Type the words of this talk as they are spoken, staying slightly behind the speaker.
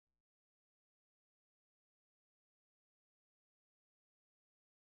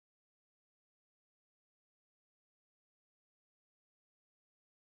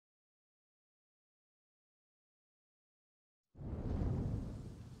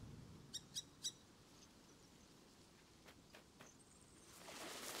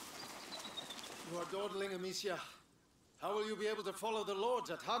dawdling, Amicia. How will you be able to follow the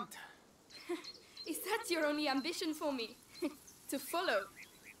lords at hunt? Is that your only ambition for me? To follow?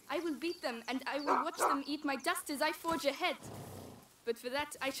 I will beat them, and I will watch them eat my dust as I forge ahead. But for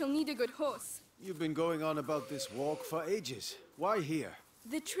that, I shall need a good horse. You've been going on about this walk for ages. Why here?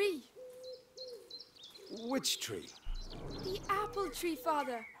 The tree. Which tree? The apple tree,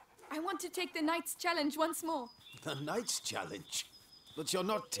 Father. I want to take the Knight's challenge once more. The Knight's challenge? But you're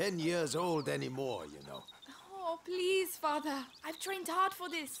not 10 years old anymore, you know. Oh, please, Father. I've trained hard for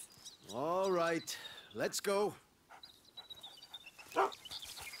this. All right, let's go. Look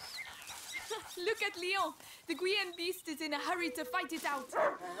at Leon. The Guyenne beast is in a hurry to fight it out.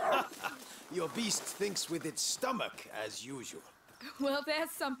 Your beast thinks with its stomach, as usual. Well,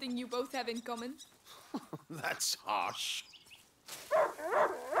 there's something you both have in common. That's harsh.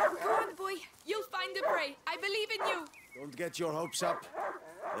 Go on, boy. You'll find the prey. I believe in you. Don't get your hopes up.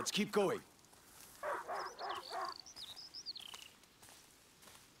 Let's keep going.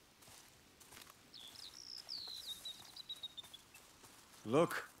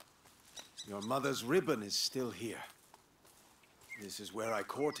 Look. Your mother's ribbon is still here. This is where I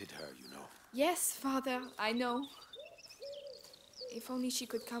courted her, you know. Yes, Father, I know. If only she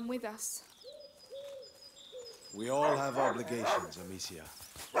could come with us. We all have obligations, Amicia.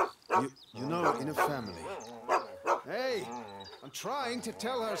 You know, in a family. Hey, I'm trying to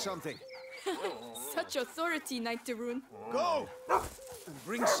tell her something. Such authority, Knight de Rune. Go! And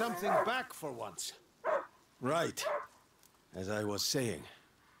bring something back for once. Right. As I was saying,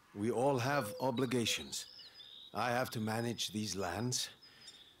 we all have obligations. I have to manage these lands.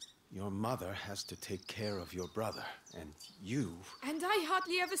 Your mother has to take care of your brother. And you... And I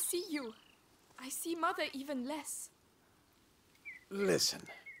hardly ever see you. I see Mother even less. Listen.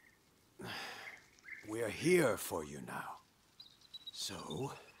 We're here for you now.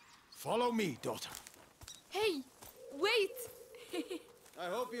 So, follow me, daughter. Hey, wait! I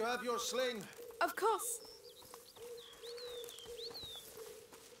hope you have your sling. Of course.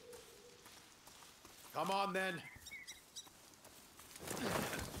 Come on, then.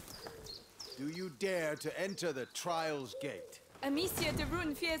 Do you dare to enter the Trials Gate? Amicia de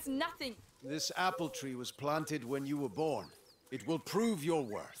Rune fears nothing. This apple tree was planted when you were born. It will prove your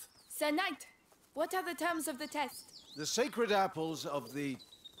worth. Sir Knight, what are the terms of the test? The sacred apples of the...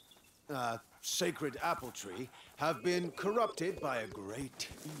 sacred apple tree have been corrupted by a great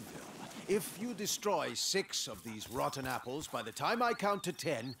evil. If you destroy 6 of these rotten apples by the time I count to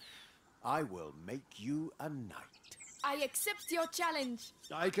 10, I will make you a knight. I accept your challenge.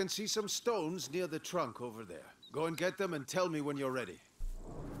 I can see some stones near the trunk over there. Go and get them and tell me when you're ready.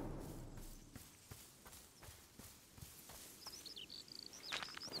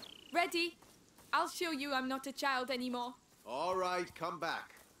 Ready? I'll show you I'm not a child anymore. All right, come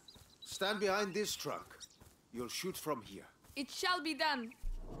back. Stand behind this trunk. You'll shoot from here. It shall be done.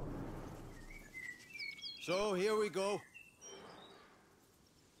 So, here we go.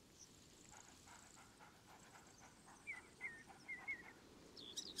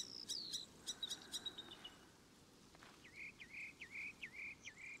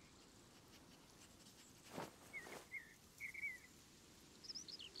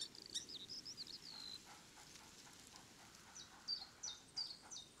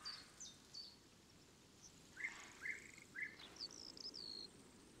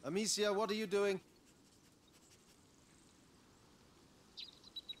 Amicia, what are you doing?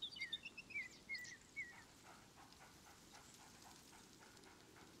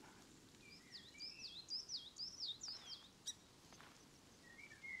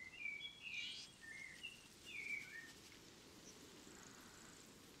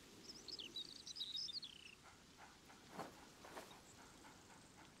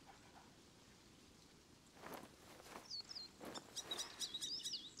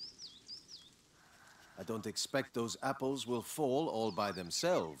 I don't expect those apples will fall all by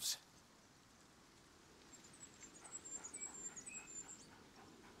themselves.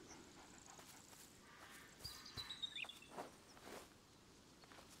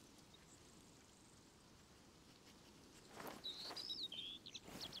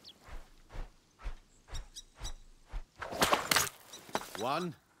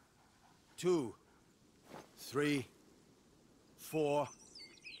 One, 2, 3, 4,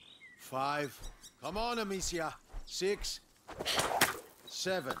 5... Come on, Amicia. 6,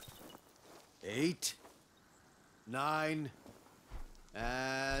 7, 8, 9,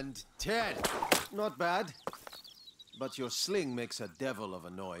 and 10. Not bad. But your sling makes a devil of a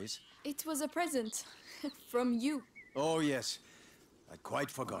noise. It was a present. From you. Oh, yes. I'd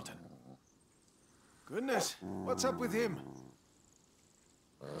quite forgotten. Goodness, what's up with him?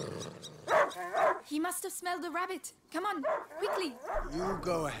 He must have smelled the rabbit. Come on, quickly. You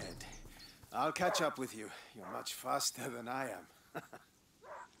go ahead. I'll catch up with you. You're much faster than I am.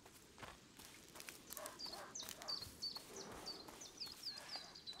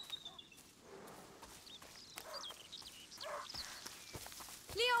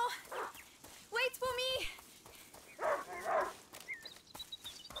 Leo! Wait for me!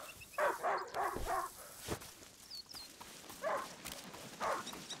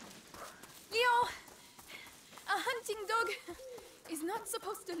 Leo! A hunting dog is not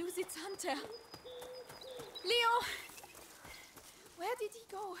supposed to lose its hunter. Leo! Where did he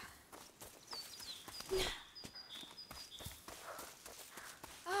go?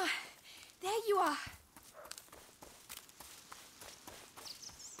 Ah, there you are.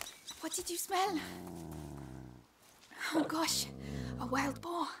 What did you smell? Oh gosh, a wild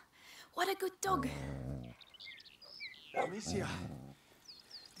boar. What a good dog. Amicia,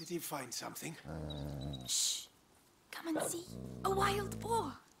 did he find something? Shh, come and see. A wild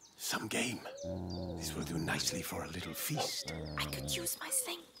boar. Some game. This will do nicely for a little feast. I could use my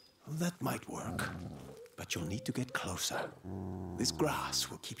sling. Well, that might work. But you'll need to get closer. This grass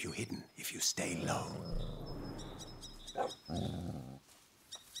will keep you hidden if you stay low.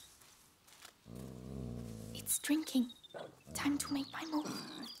 It's drinking. Time to make my move.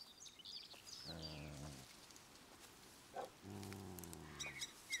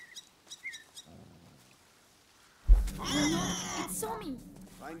 No, it saw me.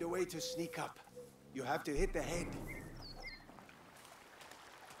 Find a way to sneak up. You have to hit the head.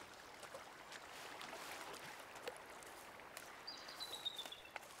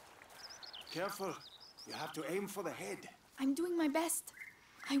 Careful. You have to aim for the head. I'm doing my best.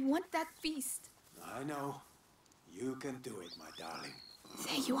 I want that feast. I know. You can do it, my darling.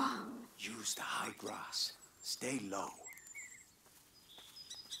 There you are. Use the high grass. Stay low.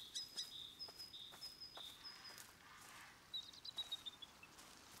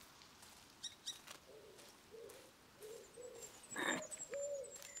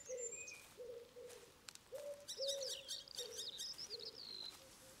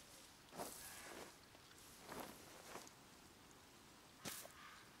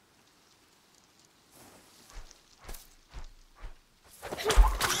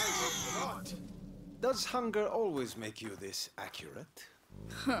 Does hunger always make you this accurate?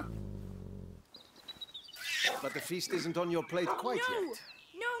 Huh. But the feast isn't on your plate quite yet.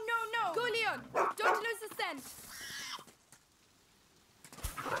 No! Go, Leon! Don't lose the scent!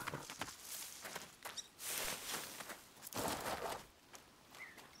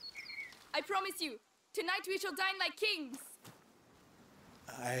 I promise you, tonight we shall dine like kings!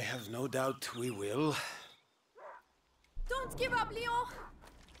 I have no doubt we will. Don't give up, Leon!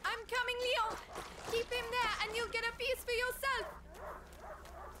 I'm coming, Leon! Keep him there and you'll get a piece for yourself!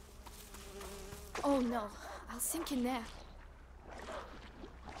 Oh no, I'll sink in there.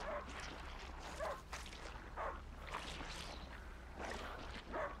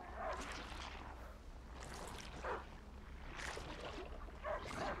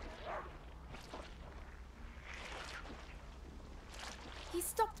 He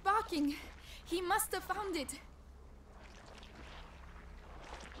stopped barking. He must have found it.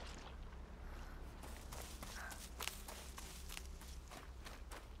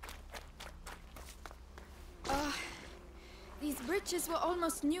 These bridges were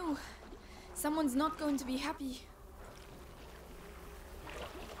almost new. Someone's not going to be happy.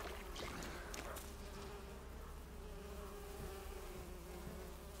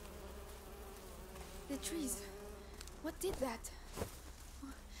 The trees. What did that?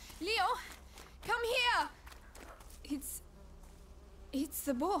 Leo, come here! It's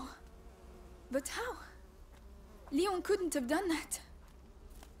the boar. But how? Leon couldn't have done that.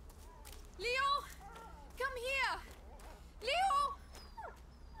 Leo, come here! Leo!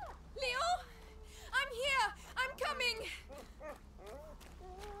 Leo! I'm here! I'm coming!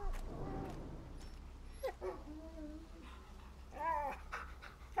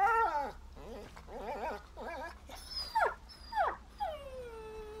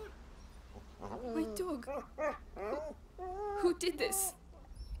 My dog. Who did this?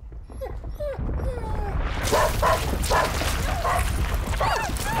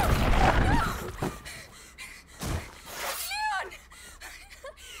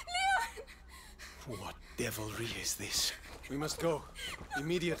 What devilry is this? We must go.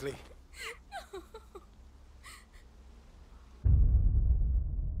 Immediately.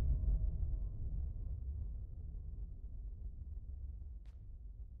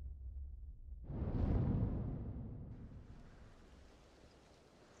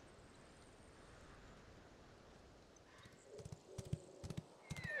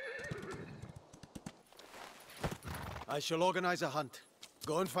 I shall organize a hunt.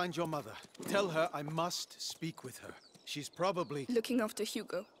 Go and find your mother. Tell her I must speak with her. She's probably... Looking after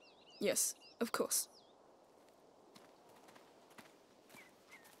Hugo. Yes, of course.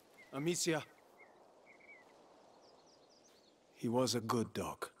 Amicia. He was a good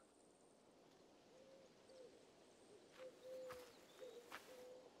dog.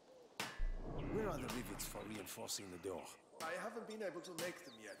 Where are the rivets for reinforcing the door? I haven't been able to make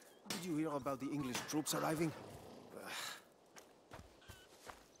them yet. Did you hear about the English troops arriving?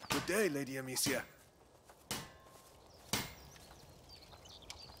 Good day, Lady Amicia.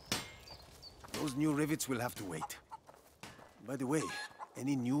 Those new rivets will have to wait. By the way,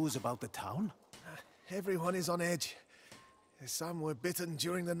 any news about the town? Everyone is on edge. Some were bitten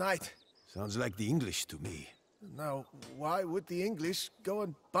during the night. Sounds like the English to me. Now, why would the English go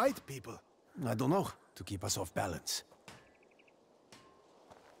and bite people? I don't know, to keep us off balance.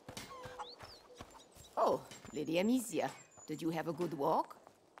 Oh, Lady Amicia, did you have a good walk?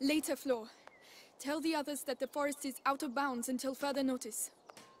 Later, Flo. Tell the others that the forest is out of bounds until further notice.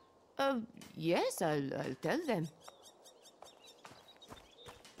 Yes, I'll tell them.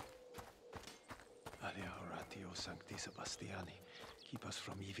 Alia oratio sancti Sebastiani, keep us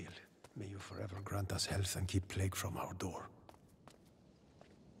from evil. May you forever grant us health and keep plague from our door.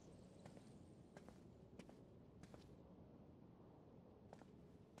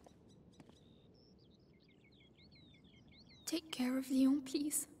 Take care of Leon,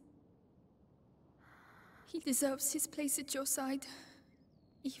 please. He deserves his place at your side,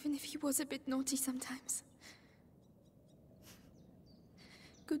 even if he was a bit naughty sometimes.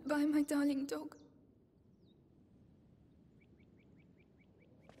 Goodbye, my darling dog.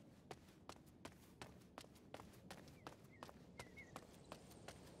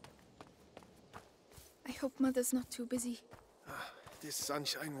 I hope Mother's not too busy. This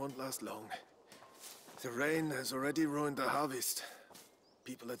sunshine won't last long. The rain has already ruined the harvest.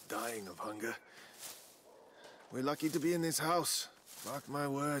 People are dying of hunger. We're lucky to be in this house. Mark my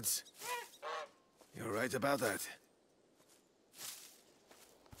words. You're right about that.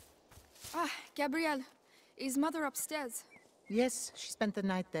 Ah, Gabrielle. Is Mother upstairs? Yes, she spent the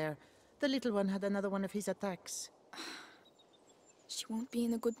night there. The little one had another one of his attacks. She won't be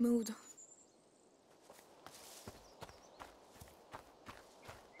in a good mood.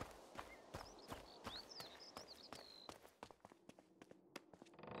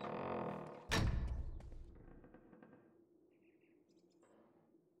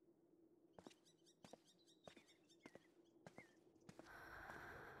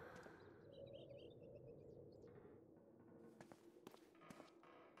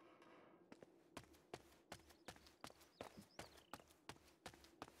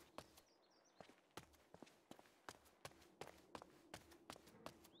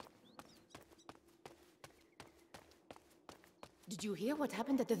 Did you hear what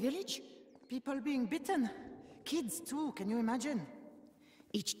happened at the village? People being bitten. Kids too, can you imagine?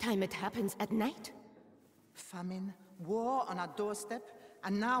 Each time it happens at night? Famine, war on our doorstep,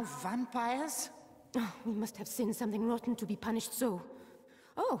 and now vampires? Oh, we must have sinned something rotten to be punished so.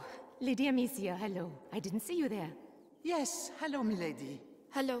 Oh, Lady Amicia, hello. I didn't see you there. Yes, hello, milady.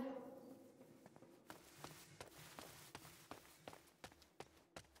 Hello.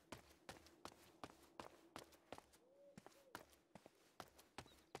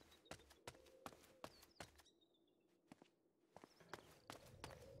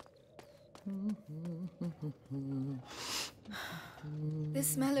 The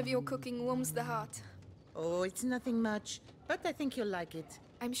smell of your cooking warms the heart. Oh, it's nothing much, but I think you'll like it.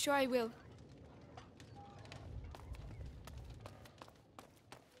 I'm sure I will.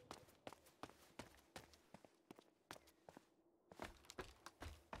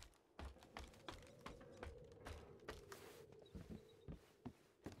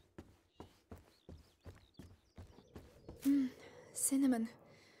 Cinnamon.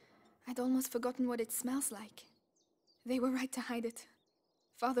 I'd almost forgotten what it smells like. They were right to hide it.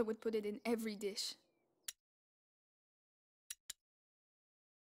 Father would put it in every dish.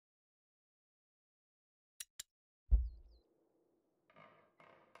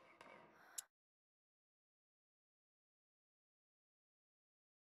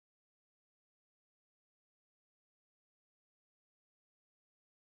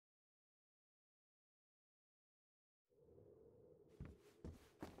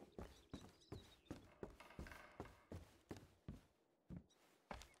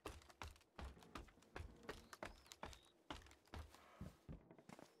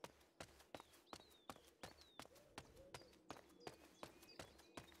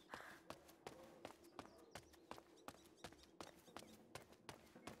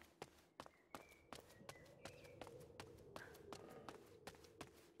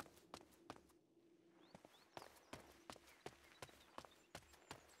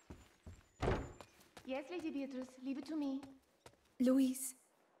 Yes, Lady Beatrice, leave it to me. Louise,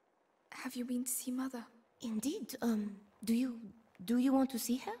 have you been to see Mother? Indeed, do you want to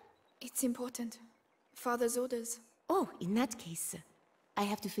see her? It's important. Father's orders. Oh, in that case, I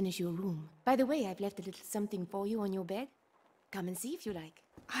have to finish your room. By the way, I've left a little something for you on your bed. Come and see if you like.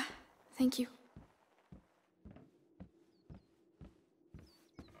 Ah, thank you.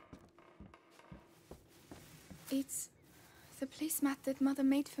 It's the placemat that Mother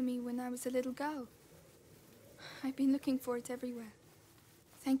made for me when I was a little girl. I've been looking for it everywhere.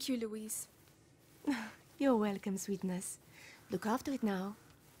 Thank you, Louise. You're welcome, sweetness. Look after it now.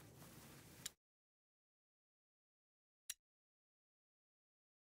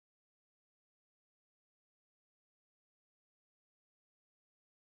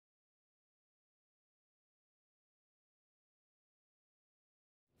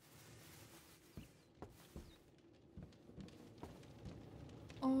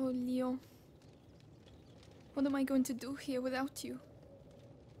 Oh, Leon. What am I going to do here without you?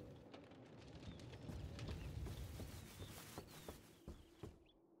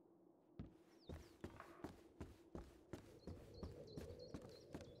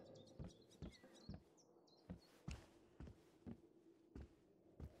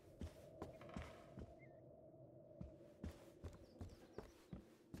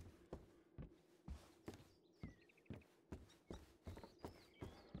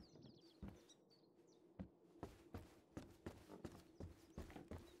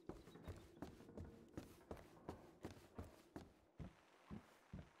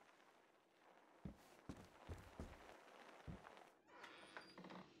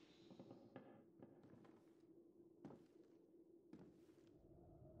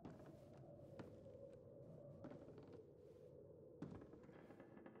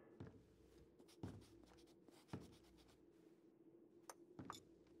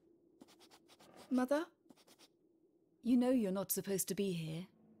 Mother? You know you're not supposed to be here.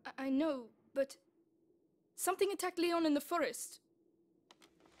 I know, but something attacked Leon in the forest.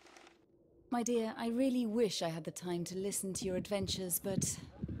 My dear, I really wish I had the time to listen to your adventures, but...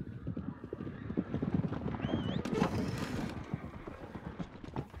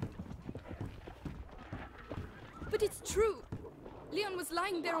 But it's true. Leon was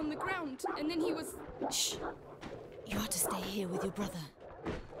lying there on the ground, and then he was... Shh! You are to stay here with your brother.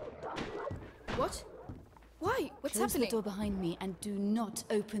 What? Why? What's Close happening? the door behind me and do not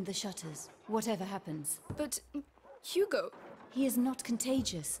open the shutters, whatever happens. But... Hugo... He is not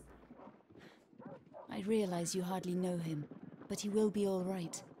contagious. I realize you hardly know him, but he will be all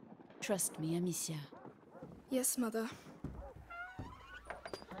right. Trust me, Amicia. Yes, Mother.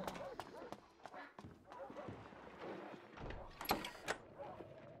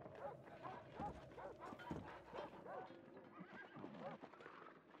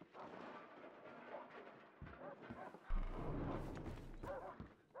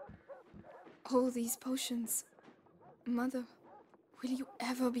 All these potions. Mother, will you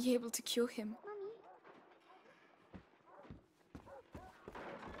ever be able to cure him?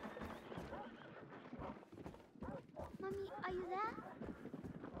 Mommy, are you there?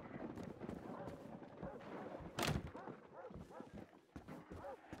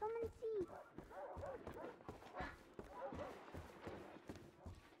 Come and see.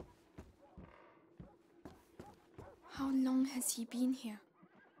 How long has he been here?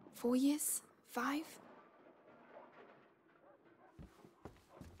 4 years? 5?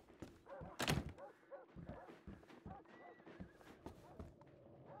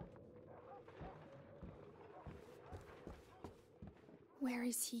 Where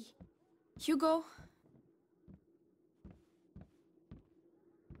is he? Hugo?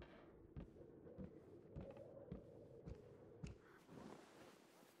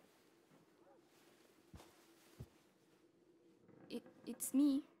 It's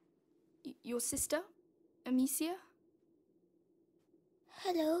me. Your sister? Amicia?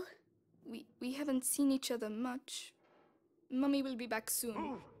 Hello. We haven't seen each other much. Mummy will be back soon.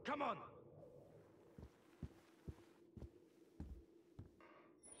 Move! Come on!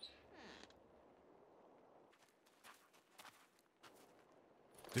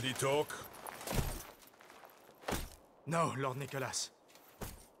 Did he talk? No, Lord Nicholas.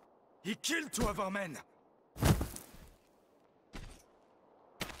 He killed 2 of our men!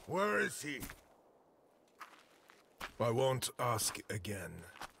 Where is he? I won't ask again.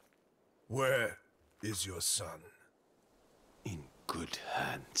 Where is your son? In good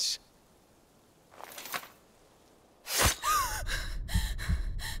hands.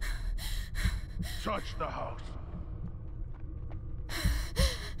 Touch the house.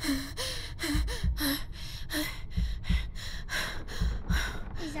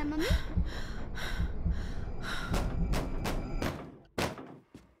 Is that Mommy?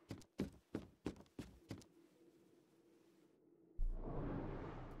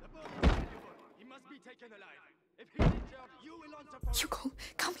 Hugo,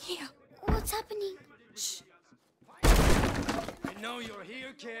 come here. What's happening? Shh. I know you're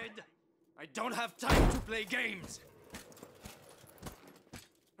here, kid. I don't have time to play games.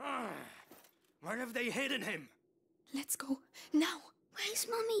 Where have they hidden him? Let's go. Now. Where's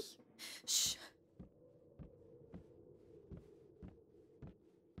Mommy? Shh.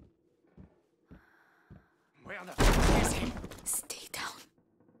 Where the f is he? Stay down.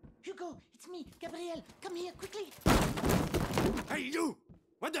 Hugo, it's me, Gabrielle. Come here, quickly. Hey, you!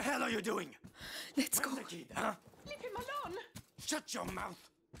 What the hell are you doing? Let's go. Where's the kid, huh? Leave him alone. Shut your mouth!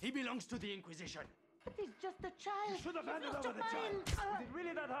 He belongs to the Inquisition. But he's just a child. Should have handed He's over the just a child. man. Is it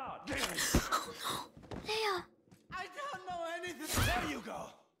really that hard? Oh no. Leia! I don't know anything. There you go.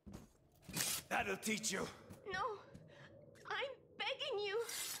 That'll teach you. No, I'm begging you.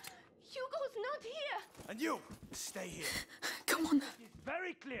 Hugo's not here. And you, stay here. Come on. It's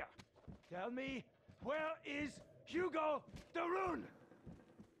very clear. Tell me, where is Hugo the Rune?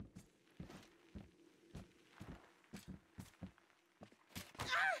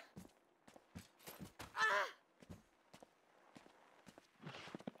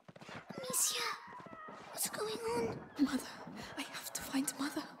 Amicia! What's going on? Mother. I have to find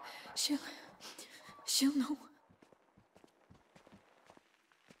Mother. She'll know.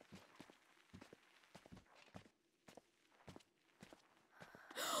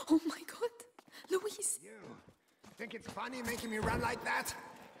 Oh my God. Louise. You think it's funny making me run like that?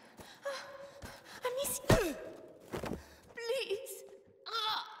 Amicia! Please!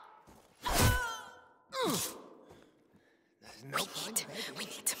 There's no point begging. We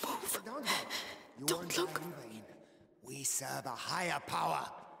need to move. Don't beg. You Don't won't look. die in vain. We serve a higher power.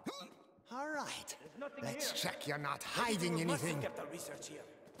 All right. Let's check you're not hiding anything. Get the research here.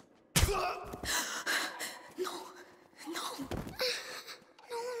 No. No.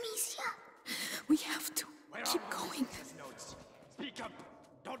 No, Amicia. We have to keep going. Notes. Speak up.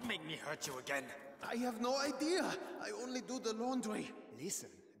 Don't make me hurt you again. I have no idea. I only do the laundry. Listen,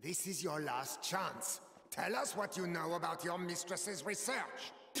 this is your last chance. Tell us what you know about your mistress's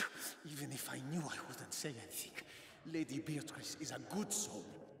research. Even if I knew, I wouldn't say anything. Lady Beatrice is a good soul.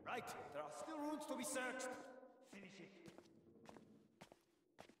 Right. There are still rooms to be searched. Finish it.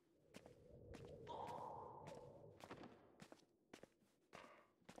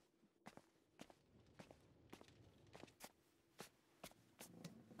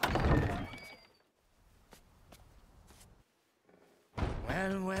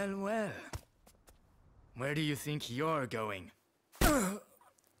 Well, well, well. Where do you think you're going?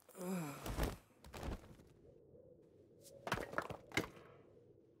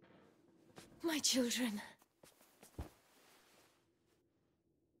 My children.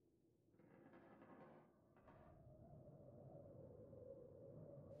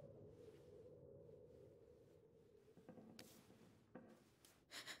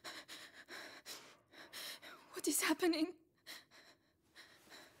 What is happening?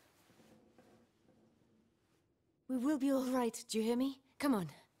 We will be all right, do you hear me? Come on.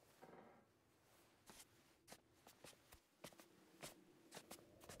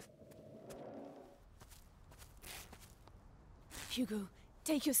 Hugo,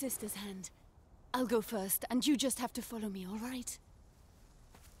 take your sister's hand. I'll go first, and you just have to follow me, all right?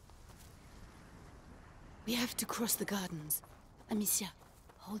 We have to cross the gardens. Amicia,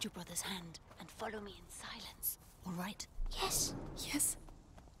 hold your brother's hand and follow me in silence, all right? Yes. Yes,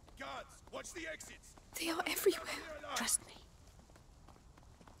 Guards, watch the exits. they are everywhere. Trust me.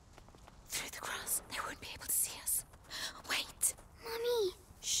 Through the grass, they won't be able to see us. Wait. Mommy!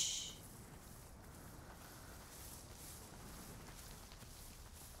 Shh.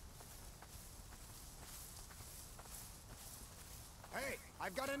 Hey,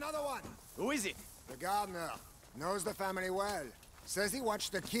 I've got another one. Who is it? The gardener. Knows the family well. Says he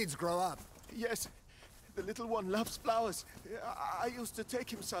watched the kids grow up. Yes, the little one loves flowers. I used to take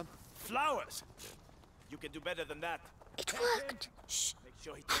him some. Flowers. You can do better than that. It worked! Shh. Make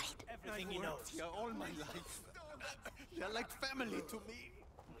sure he takes everything he knows. Here all my life. They're like family to me.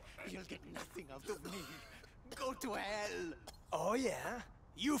 You'll get nothing out of me. Go to hell. Oh, yeah?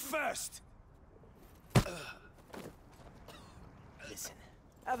 You first! Listen,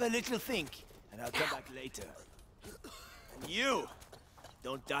 have a little think, and I'll come back later. And you!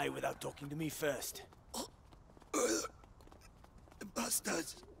 Don't die without talking to me first.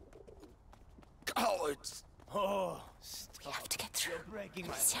 Bastards. Cowards. Oh, We have to get through. you're breaking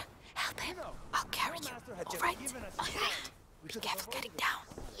my... Amicia, help him. I'll carry you. master had All just right? given us All a right. Be careful getting down.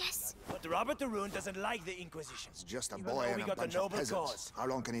 Yes. But Robert the Rune doesn't like the Inquisition. It's just a Even boy though and we a got bunch a of noble peasants. cause. How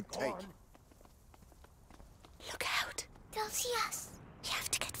long can it Go take? on. Look out. They'll see us. We have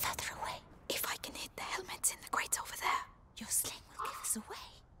to get further away. If I can hit the helmets in the crates over there, Your sling will give us away.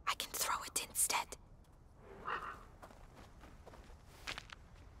 I can throw it instead.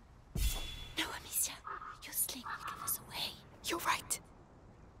 No, Amicia. Your sling will give us away. You're right.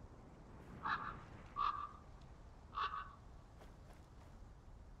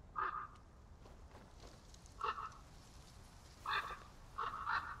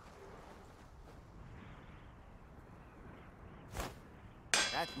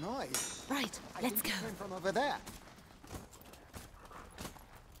 That noise. Right, let's go. It came from over there.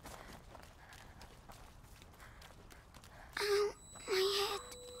 Ow, my head.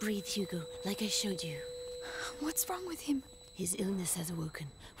 Breathe, Hugo, like I showed you. What's wrong with him? His illness has awoken.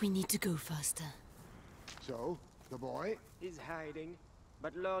 We need to go faster. So, the boy? He's hiding,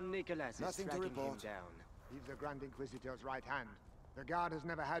 but Lord Nicholas is Nothing to tracking him report. down. He's the Grand Inquisitor's right hand. The Guard has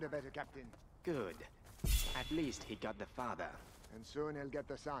never had a better captain. Good. At least he got the father. And soon he'll get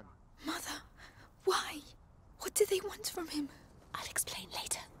the son. Mother, why? What do they want from him? I'll explain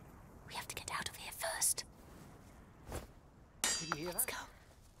later. We have to get out of here first. Did you hear Let's that? go.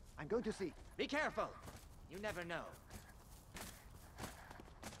 I'm going to see. Be careful! You never know.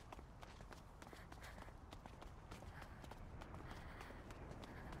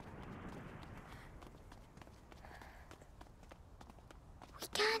 We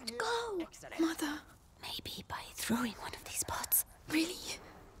can't go. Excellent. Mother. Maybe by throwing one of these pots. Really?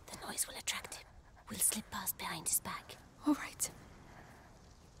 The noise will attract him. We'll slip past behind his back. All right.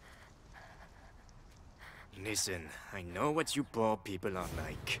 Listen, I know what you poor people are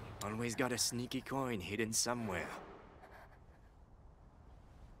like. Always got a sneaky coin hidden somewhere.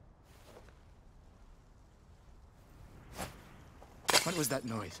 What was that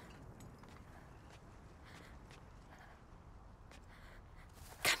noise?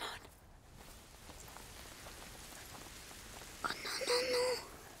 Come on. Oh, no.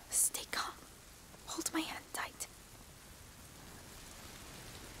 Stay calm. Hold my hand tight.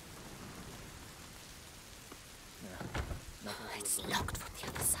 It's locked from the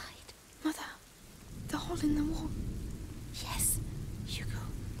other side. Mother, the hole in the wall. Yes, Hugo,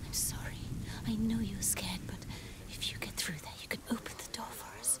 I'm sorry. I know you're scared, but if you get through there, you can open the door for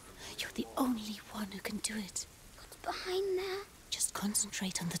us. You're the only one who can do it. What's behind there? Just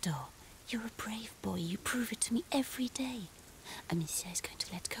concentrate on the door. You're a brave boy. You prove it to me every day. Amicia is going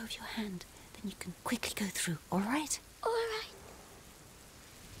to let go of your hand. Then you can quickly go through, all right? All right.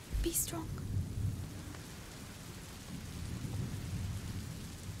 Be strong.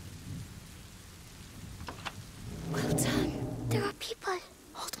 Well done. There are people.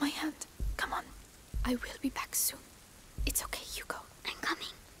 Hold my hand. Come on. I will be back soon. It's okay, Hugo. I'm coming.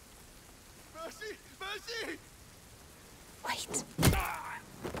 Mercy! Mercy! Wait.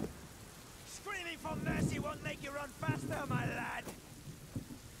 Screaming for mercy won't make you run faster, my lad.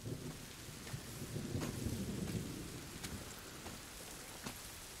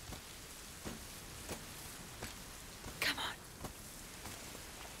 Come on.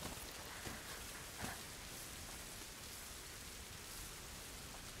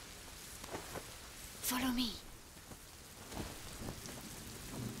 Follow me.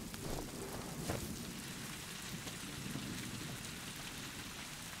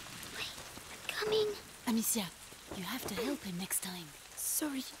 Coming. Amicia, you have to help him next time.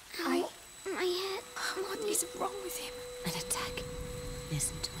 Sorry, Ow, my head. What is wrong with him? An attack.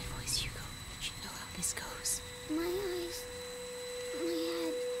 Listen to my voice, Hugo. You know how this goes. My eyes. My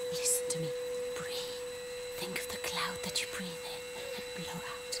head. Listen to me. Breathe. Think of the cloud that you breathe in and blow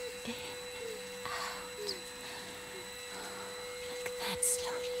out. In, out. Like that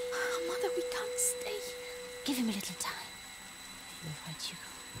slowly. Mother, we can't stay. Give him a little time. You're right,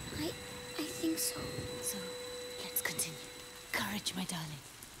 Hugo. I think so. So, let's continue. Courage, my darling.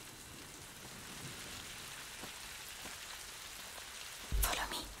 Follow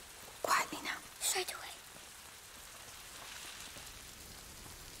me. Quietly now. Straight away.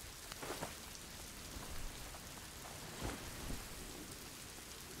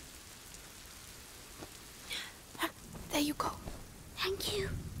 There you go. Thank you.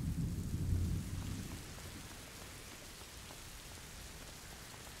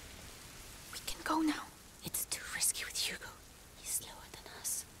 We can go now. It's too risky with Hugo. He's slower than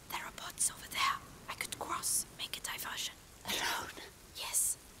us. There are bots over there. I could cross, make a diversion. Alone?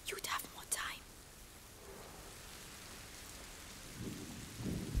 Yes, you'd have more time.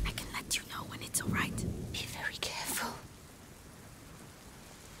 I can let you know when it's all right. Be very careful.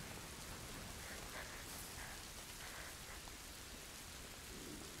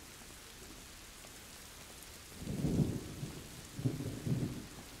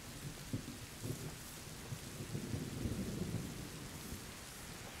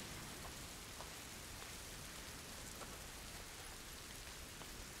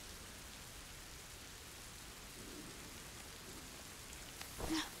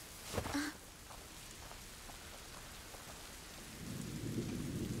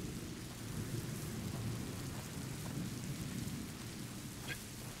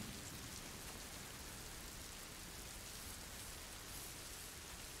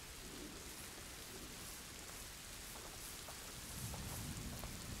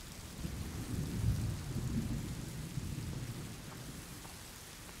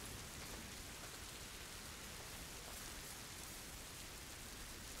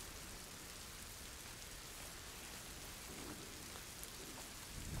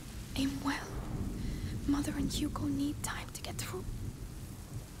 Aim well. Mother and Hugo need time to get through.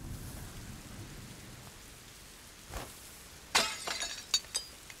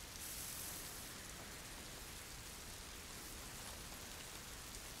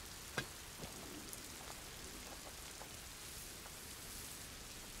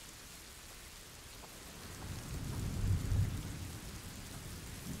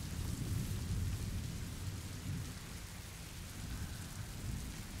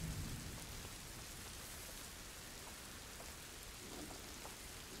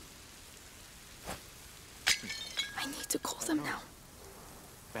 I need to call them now.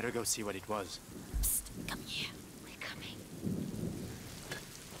 Better go see what it was. Psst, come here. We're coming.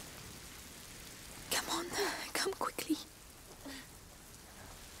 Come on, come quickly.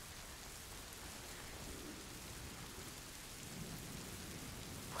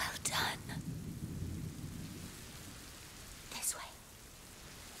 Well done. This way.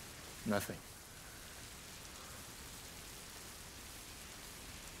 Nothing.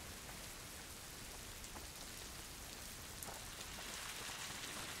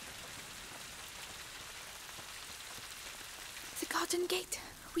 The garden gate.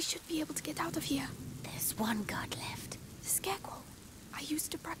 We should be able to get out of here. There's one guard left. The scarecrow. I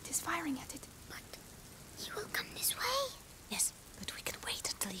used to practice firing at it. But he will come this way. Yes, but we can wait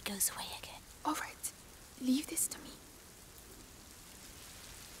until he goes away again. All right. Leave this to me.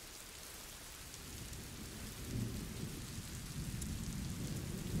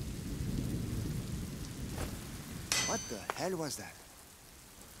 What the hell was that?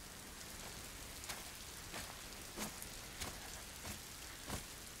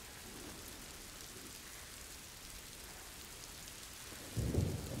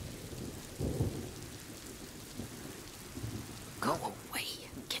 Go away.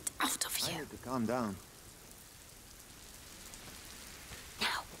 Get out of I here. need to calm down. Now.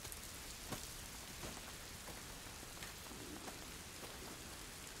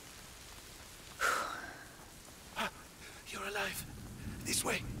 You're alive. This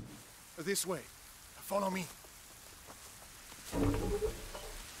way. This way. Follow me.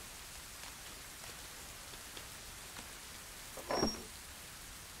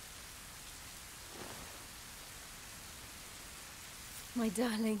 My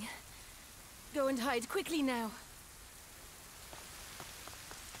darling. Go and hide quickly now.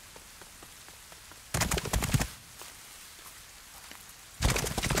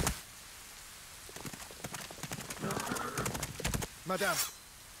 Madame,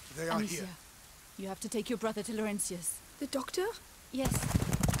 they are Amicia, here. you have to take your brother to Laurentius. The doctor? Yes,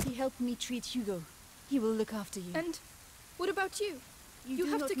 he helped me treat Hugo. He will look after you. And what about you? You do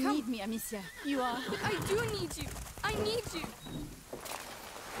have not to come. need me, Amicia. You are. But I do need you. I need you.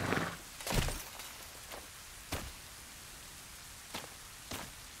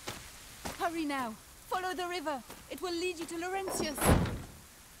 Hurry now. Follow the river. It will lead you to Laurentius.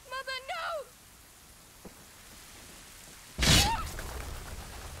 Mother, no!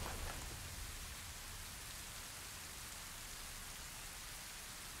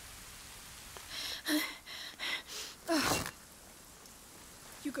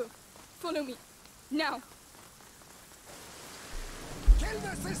 Hugo, follow me. Now. Kill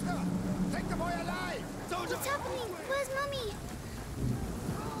the sister! Take the boy alive! What's happening? Where's Mommy?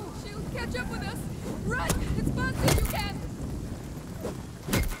 She'll catch up with us. Run! As fast as you can!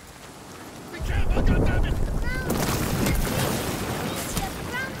 Be careful, goddammit! The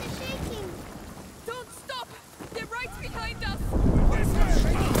ground is shaking. Don't stop! They're right behind us! This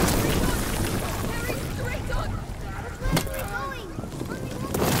way! Harry, straight on! But where are we going? Mommy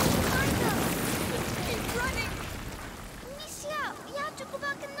won't be behind us. Keep running! Amicia, we have to go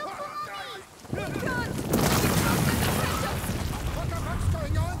back and look for Mommy. We can't! It's not going to catch us! What the fuck's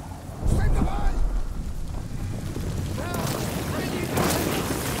going on? Save the boy! Now!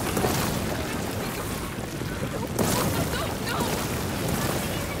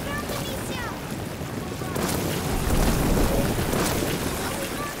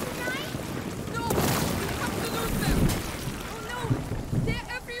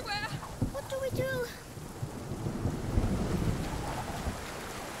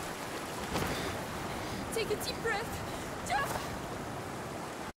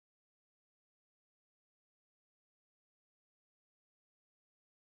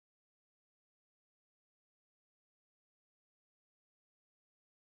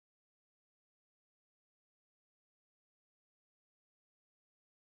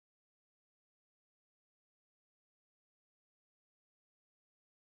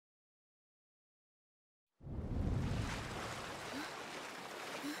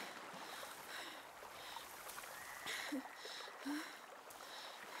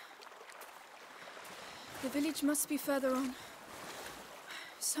 The village must be further on.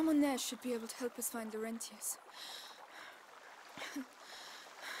 Someone there should be able to help us find the rentiers.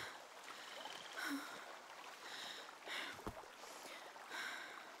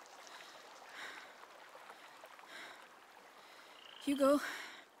 Hugo.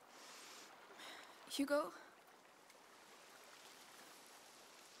 Hugo?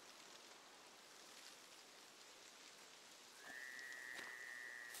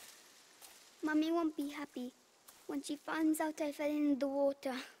 Mummy won't be happy when she finds out I fell in the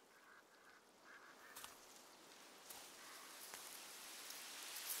water.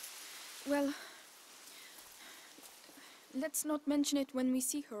 Well, let's not mention it when we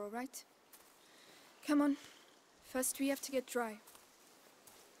see her, all right? Come on. First we have to get dry.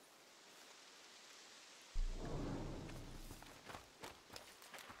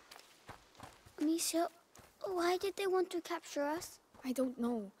 Amicia, why did they want to capture us? I don't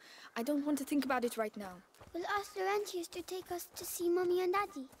know. I don't want to think about it right now. We'll ask the rentiers to take us to see Mummy and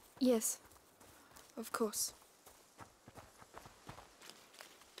Daddy. Yes, of course.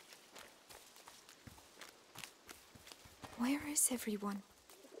 Where is everyone?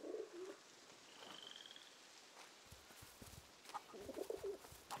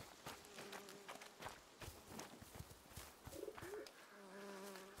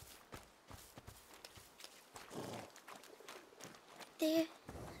 They're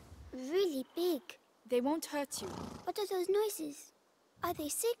really big. They won't hurt you. What are those noises? Are they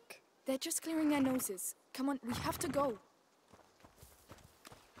sick? They're just clearing their noses. Come on, we have to go.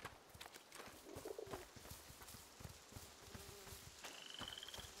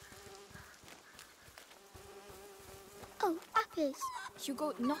 Oh, apples.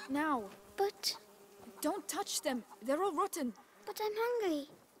 Hugo, not now. But... Don't touch them. They're all rotten. But I'm hungry.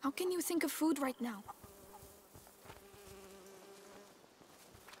 How can you think of food right now?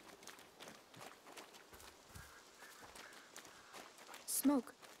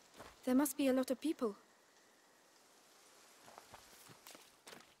 Smoke. There must be a lot of people.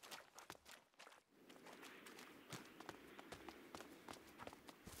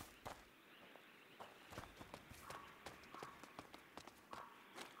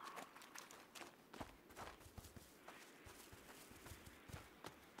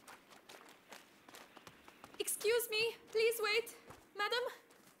 Excuse me, please wait. Madam?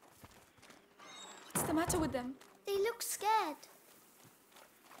 What's the matter with them? They look scared.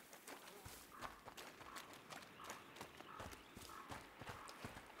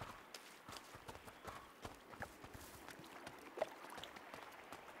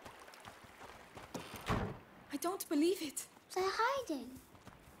 I don't believe it. They're hiding.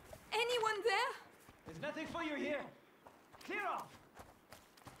 Anyone there? There's nothing for you here. Clear off.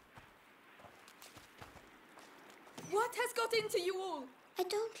 What has got into you all? I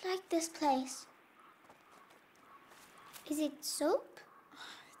don't like this place. Is it soap?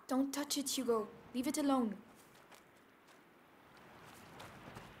 Don't touch it, Hugo. Leave it alone.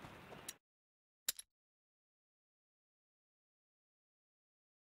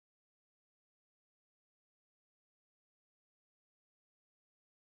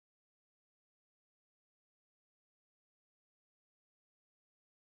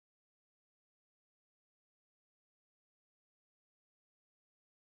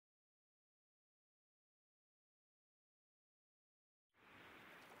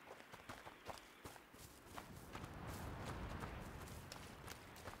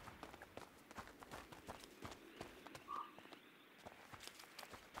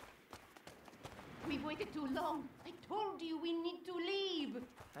 We've waited too long. I told you we need to leave.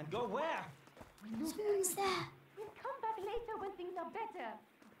 And go where? Someone's there. We'll come back later when things are better.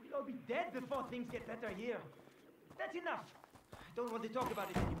 We'll all be dead before things get better here. That's enough. I don't want to talk about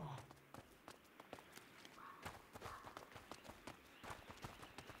it anymore.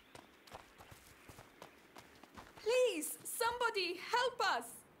 Please, somebody, help us!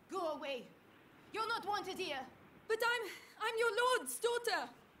 Go away. You're not wanted here. But I'm your lord's daughter!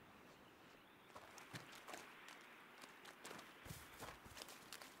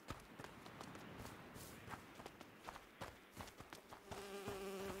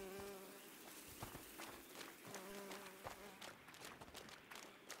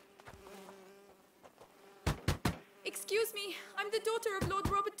 Excuse me, I'm the daughter of Lord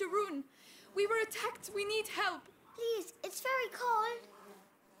Robert de Rune. We were attacked. We need help. Please, it's very cold.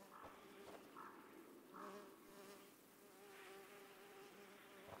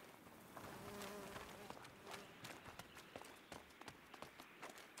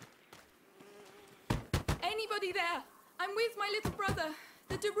 Anybody there? I'm with my little brother.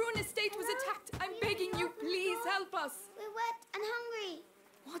 The de Rune estate was attacked. I'm begging you, please help us. We're wet and hungry.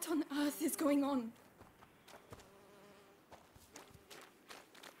 What on earth is going on?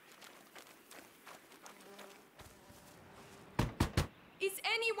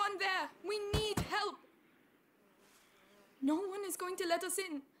 anyone there? We need help. No one is going to let us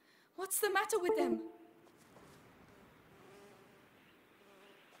in. What's the matter with them?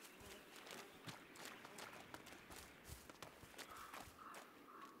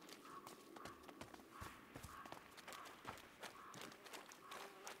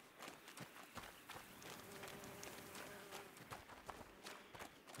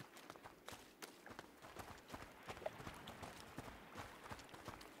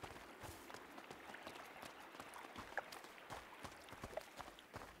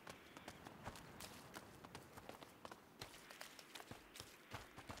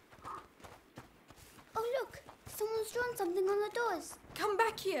 Oh, look! Someone's drawn something on the doors. Come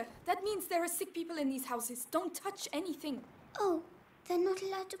back here. That means there are sick people in these houses. Don't touch anything. Oh, they're not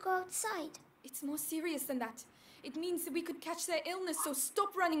allowed to go outside. It's more serious than that. It means that we could catch their illness, so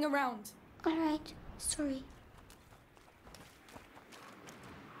stop running around. All right, sorry.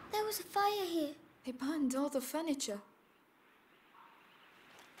 There was a fire here. They burned all the furniture.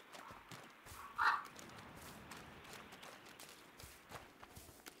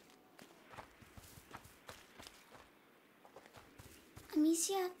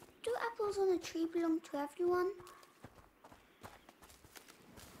 Amicia, do apples on a tree belong to everyone?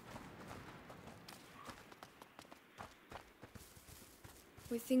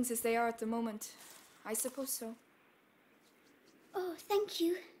 With things as they are at the moment, I suppose so. Oh, thank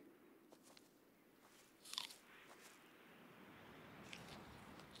you.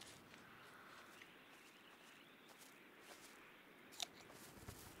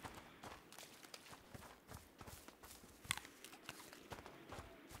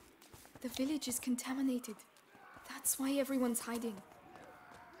 The village is contaminated. That's why everyone's hiding.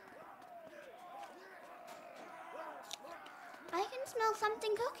 I can smell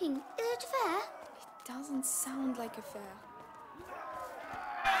something cooking. Is it fair? It doesn't sound like a fair.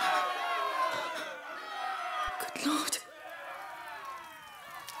 Good Lord.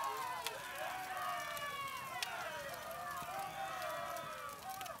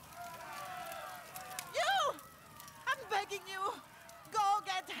 You! I'm begging you! Go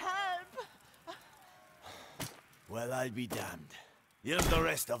get help! Well, I'll be damned. Here's the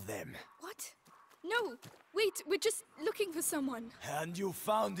rest of them. What? No! Wait, we're just looking for someone. And you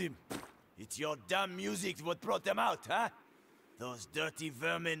found him. It's your damn music what brought them out, huh? Those dirty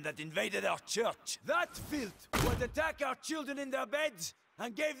vermin that invaded our church. That filth would attack our children in their beds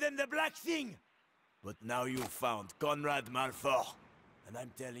and gave them the black thing. But now you found Conrad Malfour. And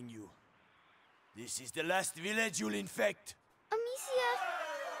I'm telling you, this is the last village you'll infect. Amicia!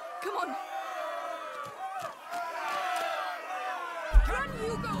 Come on! Run,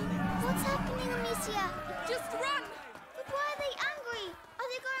 Hugo! What's happening, Amicia? Just run! But why are they angry? Are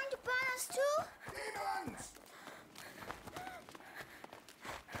they going to burn us too? Demons!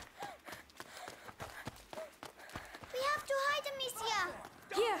 We have to hide, Amicia!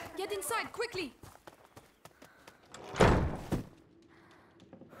 Here, get inside, quickly!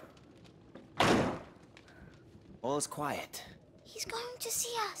 All's quiet. He's going to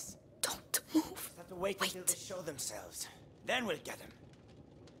see us. Don't move. Have to wait until they show themselves. Then we'll get them.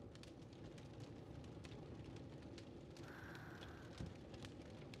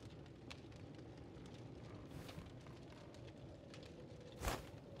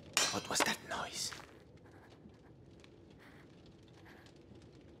 What was that noise?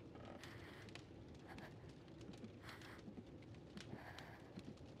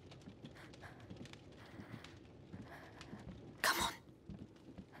 Come on.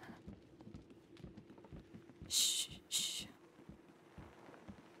 Shh, shh.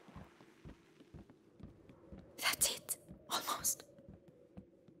 That's it. Almost.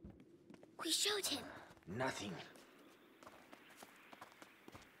 We showed him. Nothing.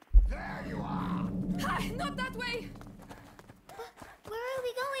 There you are! Hi, not that way! Where are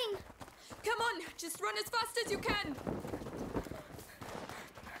we going? Come on, just run as fast as you can!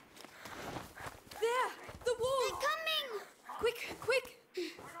 There! The wall! They're coming! Quick, quick!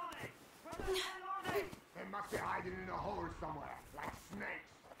 They must be hiding in a hole somewhere, like snakes.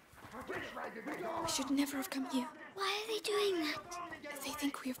 Which way did they go? We should never have come here. Why are they doing that? They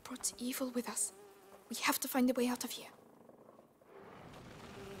think we have brought evil with us. We have to find a way out of here.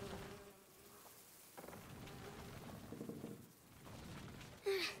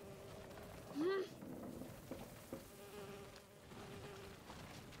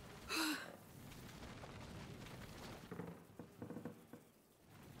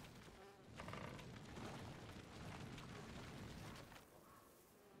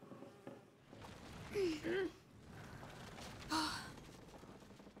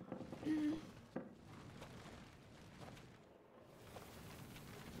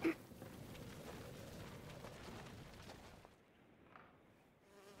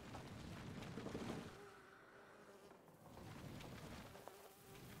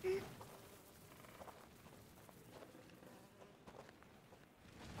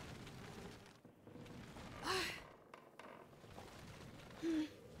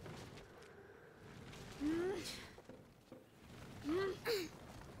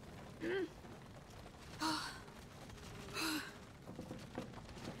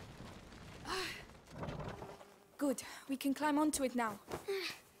 We can climb onto it now.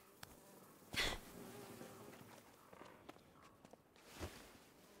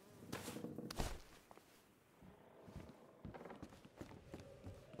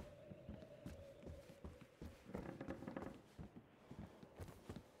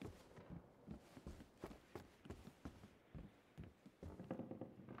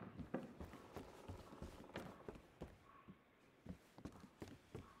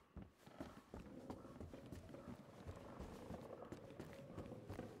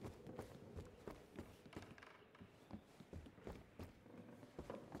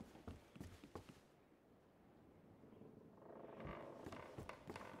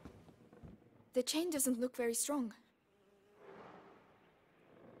 The chain doesn't look very strong.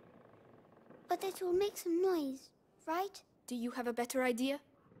 But it will make some noise, right? Do you have a better idea?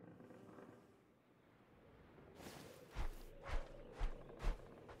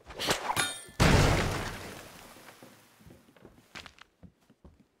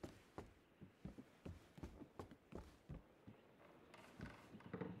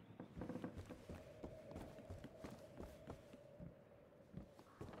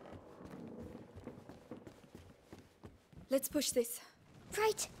 Let's push this.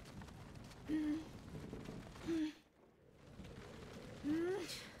 Right.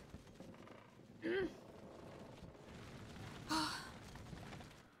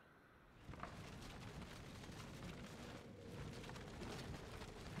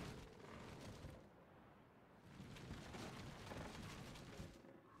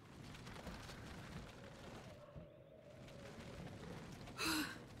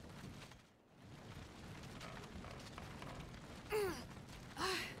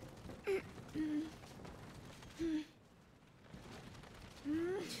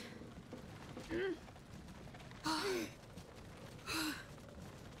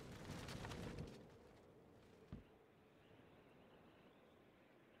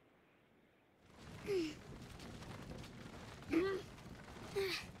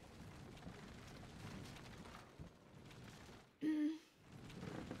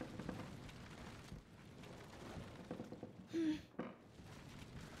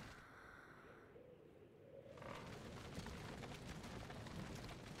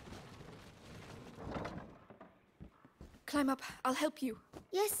 Climb up. I'll help you.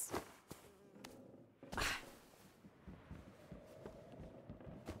 Yes.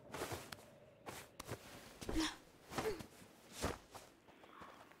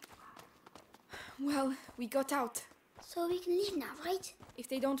 Well, we got out. So we can leave now, right? If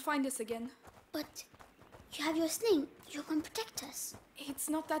they don't find us again. But you have your sling. You can protect us. It's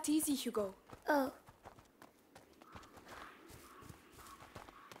not that easy, Hugo. Oh.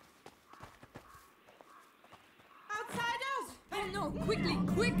 Outsiders! Oh no! Quickly!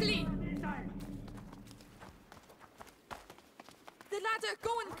 Quickly! The ladder!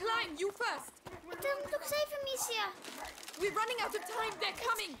 Go and climb! You first! It doesn't look safe, Amicia. We're running out of time! They're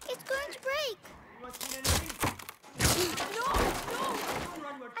coming! It's going to break! No! No!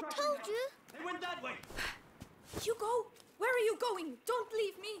 I told you! They went that way! Hugo! Where are you going? Don't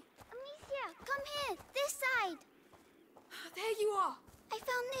leave me! Amicia, come here! This side! There you are! I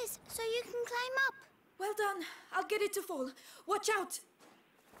found this, so you can climb up. Well done. I'll get it to fall. Watch out!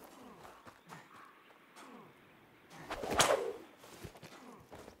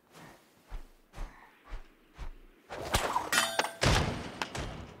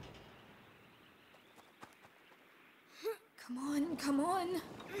 Come on, come on.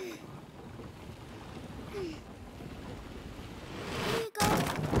 Here you go.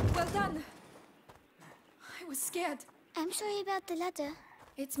 Well done. I was scared. I'm sorry about the ladder.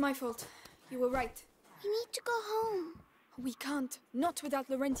 It's my fault. You were right. We need to go home. We can't. Not without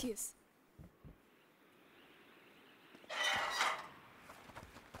Laurentius.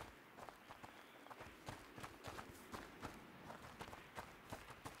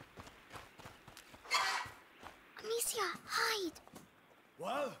 Amicia, hide.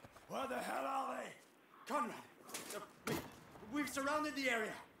 Well, where the hell are they? Conrad, we've surrounded the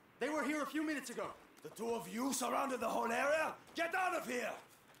area. They were here a few minutes ago. The two of you surrounded the whole area? Get out of here!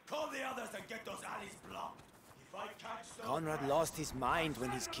 Call the others and get those alleys blocked. If I catch them... Conrad lost his mind when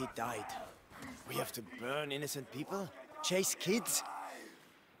his kid died. We have to burn innocent people? Chase kids?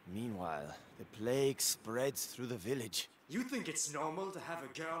 Meanwhile, the plague spreads through the village. You think it's normal to have a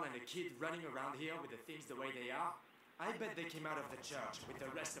girl and a kid running around here with the things the way they are? I bet they came out of the church with the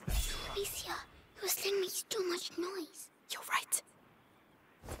rest of them. Amicia, your sling makes too much noise. You're right.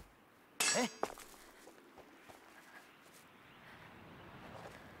 Eh?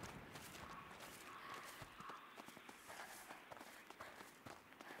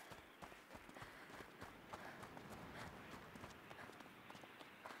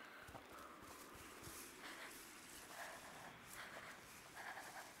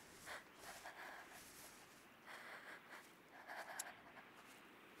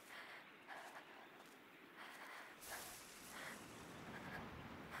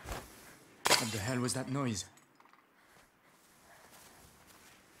 What the hell was that noise?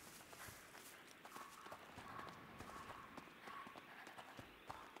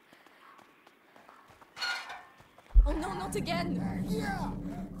 Oh no, not again! Yeah!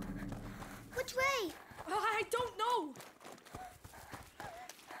 Which way? I don't know!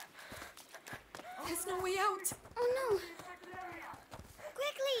 There's no way out! Oh no!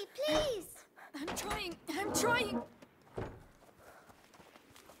 Quickly, please! I'm trying, I'm trying!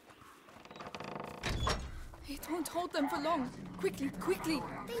 It won't hold them for long. Quickly, quickly!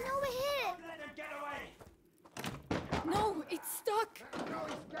 They know we're here! Let them get away! No, it's stuck! No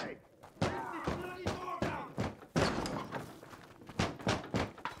escape! Break this bloody door down!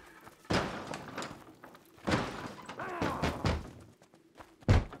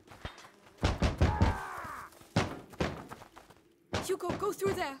 Hugo, go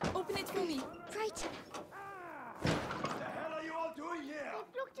through there. Open it for me. Right. What the hell are you all doing here?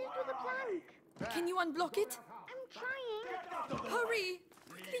 They've blocked into the plank. Can you unblock it? I'm trying. Hurry!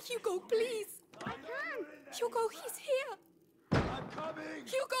 Quickly, Hugo, please! I can. Hugo, he's here! I'm coming!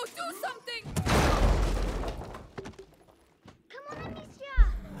 Hugo, do something! Come on, Amicia!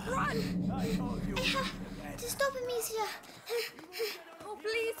 Run! I told you! I have to stop Amicia. Oh,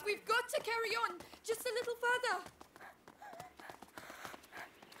 please, we've got to carry on. Just a little further.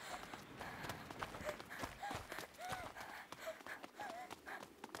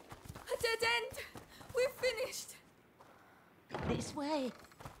 A dead end. We're finished. This way.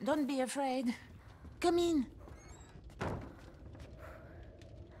 Don't be afraid. Come in.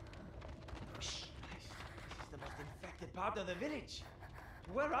 Shh! This is the most infected part of the village.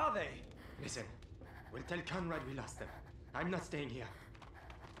 Where are they? Listen, we'll tell Conrad we lost them. I'm not staying here.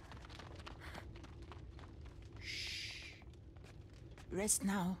 Rest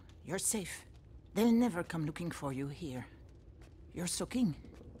now. You're safe. They'll never come looking for you here. You're soaking.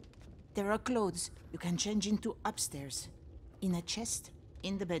 There are clothes you can change into upstairs. In a chest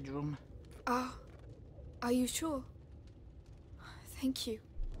in the bedroom. Are you sure? Thank you.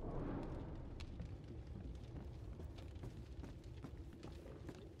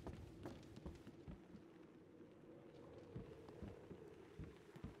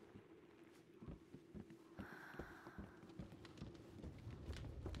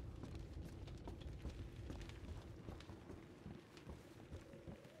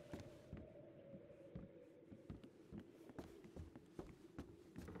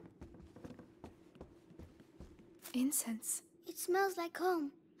 Incense. It smells like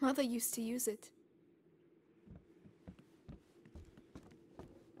home. Mother used to use it.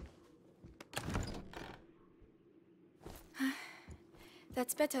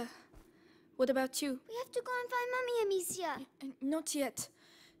 That's better. What about you? We have to go and find Mummy, Amicia. Not yet.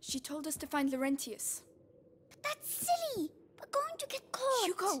 She told us to find Laurentius. But that's silly. We're going to get caught.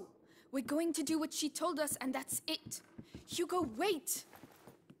 Hugo! We're going to do what she told us, and that's it. Hugo, wait!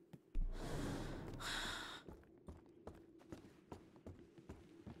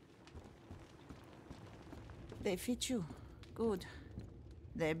 They fit you. Good.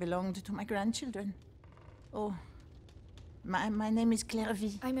 They belonged to my grandchildren. Oh, my name is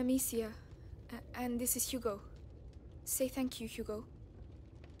Clairvy. I'm Amicia, and this is Hugo. Say thank you, Hugo.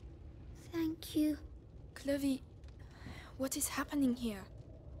 Thank you. Clovey, what is happening here?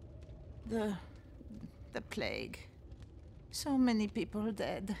 The plague. So many people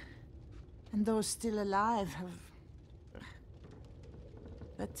dead. And those still alive have...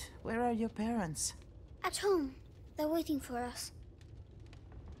 But where are your parents? At home. They're waiting for us.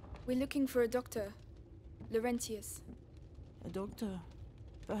 We're looking for a doctor. Laurentius. A doctor?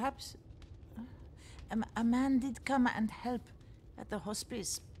 Perhaps... A man did come and help at the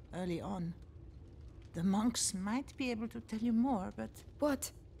hospice early on. The monks might be able to tell you more, but...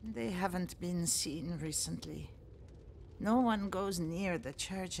 What? They haven't been seen recently. No one goes near the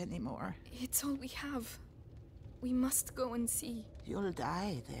church anymore. It's all we have. We must go and see. You'll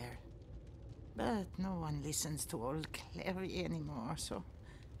die there. But no one listens to old Clary anymore, so...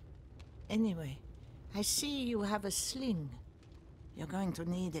 Anyway, I see you have a sling. You're going to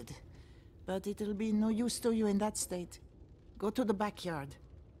need it. But it'll be no use to you in that state. Go to the backyard.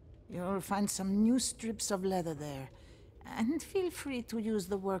 You'll find some new strips of leather there. And feel free to use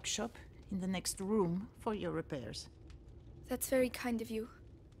the workshop in the next room for your repairs. That's very kind of you.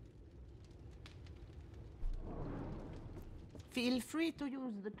 Feel free to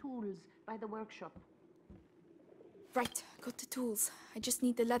use the tools by the workshop. Right, got the tools. I just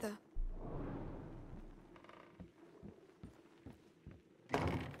need the leather.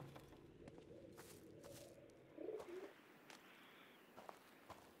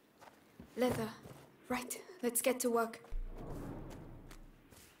 Leather. Right, let's get to work.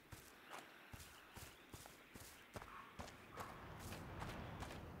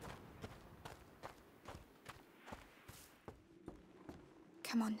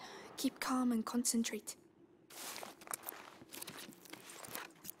 Come on, keep calm and concentrate.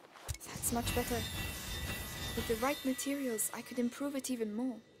 That's much better. With the right materials, I could improve it even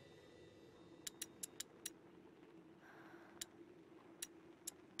more.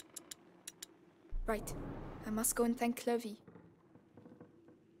 Right, I must go and thank Clovey.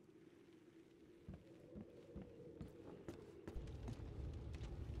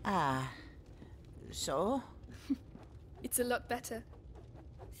 Ah, so? It's a lot better.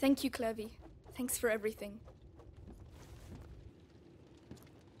 Thank you, Clovey. Thanks for everything.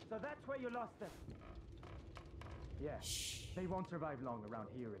 So that's where you lost them. Yeah, they won't survive long around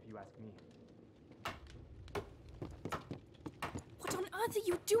here if you ask me. What on earth are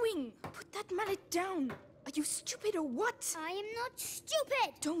you doing? Put that mallet down. Are you stupid or what? I am not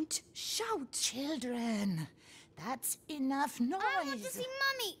stupid. Don't shout. Children, that's enough noise. I want to see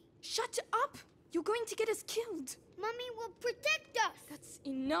Mummy. Shut up. You're going to get us killed. Mummy will protect us. That's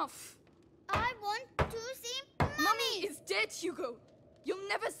enough. I want to see Mummy. Mummy is dead, Hugo. You'll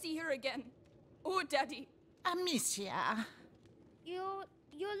never see her again. Or Daddy. Amicia. You're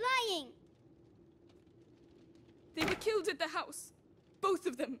lying. They were killed at the house. Both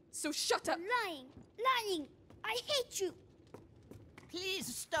of them. So shut up. Lying. Lying. I hate you.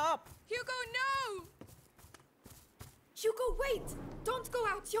 Please stop. Hugo, no! Hugo, wait! Don't go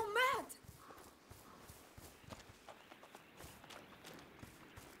out. You're mad.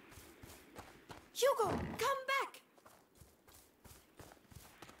 Hugo, come back!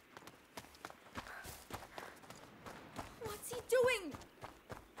 What's he doing?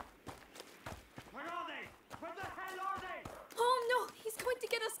 Where are they? Where the hell are they? Oh no, he's going to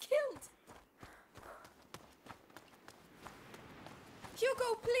get us killed!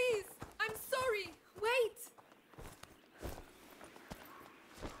 Hugo, please! I'm sorry! Wait!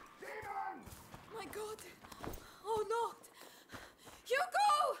 Demon! My God! Oh Lord!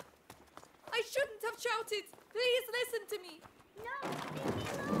 Hugo! I shouldn't have shouted! Please listen to me! No, leave me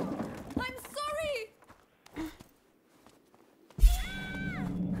alone. I'm sorry!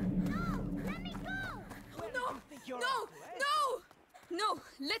 No, let me go. Oh, no! No!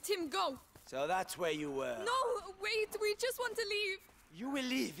 Let him go! So that's where you were. No! Wait, we just want to leave! You will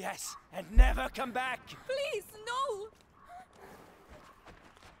leave, yes, and never come back. Please, no!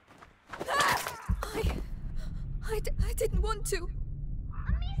 I didn't want to.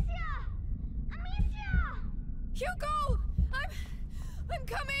 Amicia! Amicia! Hugo! I'm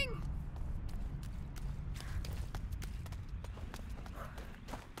coming!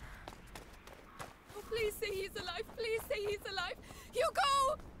 Oh, please say he's alive. Please say he's alive.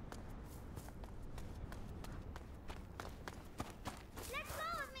 Hugo! Let go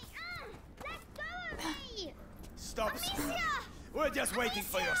of me! Let go of me! Stop. Amicia! We're just waiting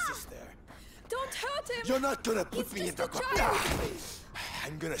for your sister. Don't hurt him! You're not gonna put He's me in just the a child.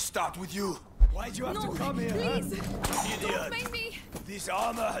 I'm gonna start with you. Why'd you have No, to come here, please! huh? Idiot! Don't make me! This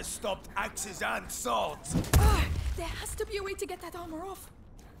armor has stopped axes and swords. There has to be a way to get that armor off.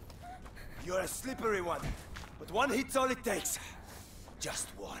 You're a slippery one, but one hit's all it takes. Just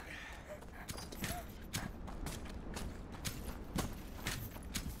one.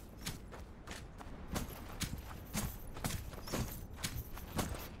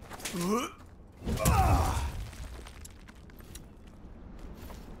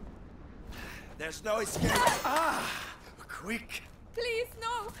 There's no escape. Quick. Please,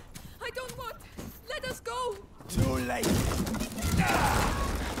 no! I don't want... Let us go! Too late.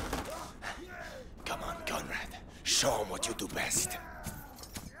 Come on, Conrad. Show him what you do best.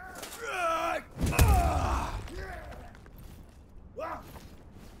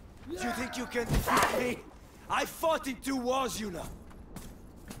 You think you can defeat me? I fought in 2 wars, you know.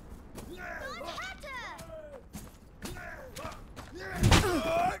 Don't hurt her!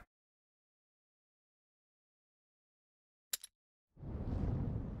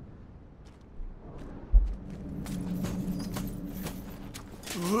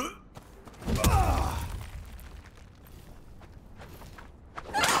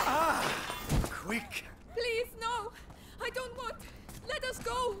 Quick. Please, no! I don't want... Let us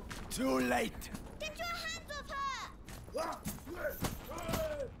go! Too late. Get your hands off her!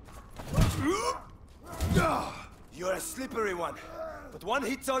 You're a slippery one, but one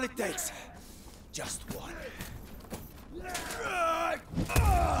hit's all it takes. Just one.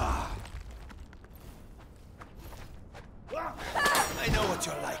 I know what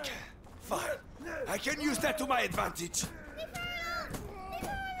you're like. Fine. I can use that to my advantage. Leave her alone! Leave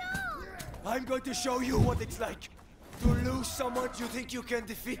her alone! I'm going to show you what it's like to lose someone you think you can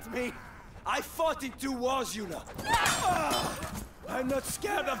defeat me. I fought in 2 wars, you know. I'm not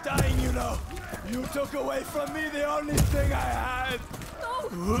scared of dying, you know. You took away from me the only thing I had. No!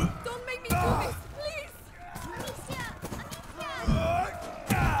 Don't make me do this, please! Amicia!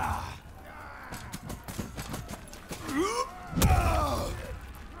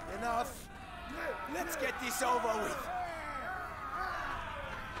 Enough! Let's get this over with!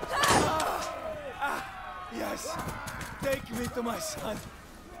 Yes! Take me to my son!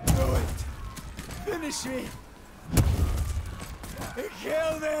 Do it! Finish me!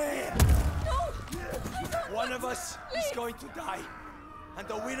 Kill me! No! One of us is going to die, and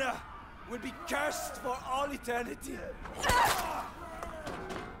the winner will be cursed for all eternity!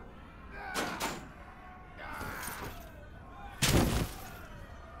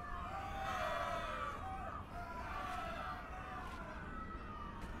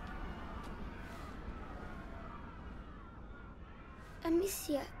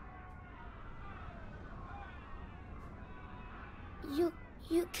 Amicia.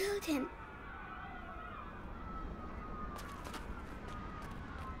 You killed him.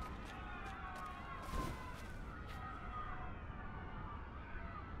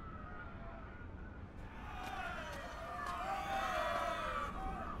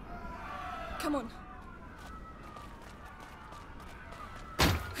 Come on.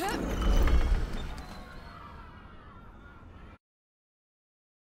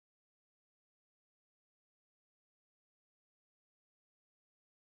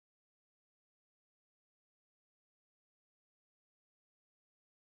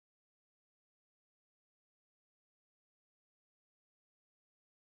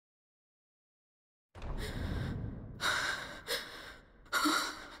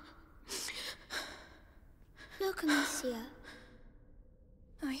 Look, Amicia.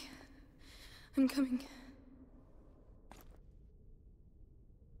 I'm coming.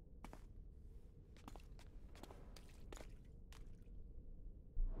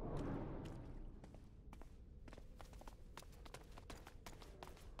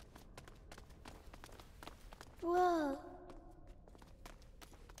 Whoa.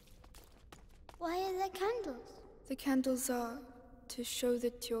 Why are there candles? The candles are to show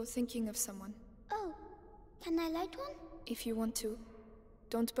that you're thinking of someone. Oh, can I light one? If you want to.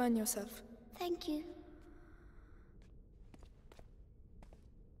 Don't burn yourself. Thank you.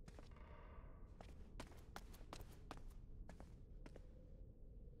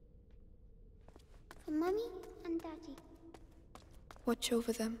 For Mummy and Daddy. Watch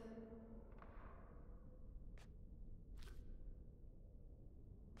over them.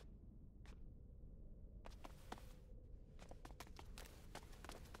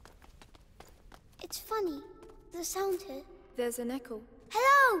 It's funny. The sound here. There's an echo.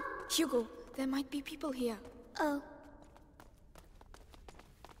 Hello! Hugo, there might be people here. Oh.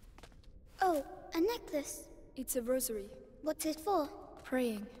 Oh, a necklace. It's a rosary. What's it for?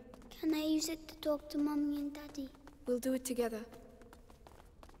 Praying. Can I use it to talk to Mommy and Daddy? We'll do it together.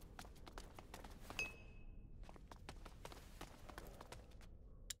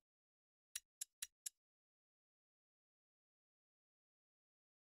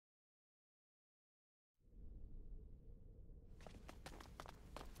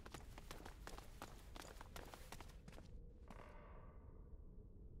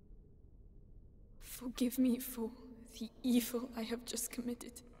 Forgive me for the evil I have just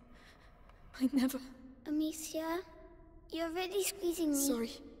committed. I never... Amicia, you're really squeezing me.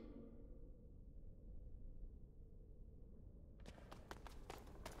 Sorry.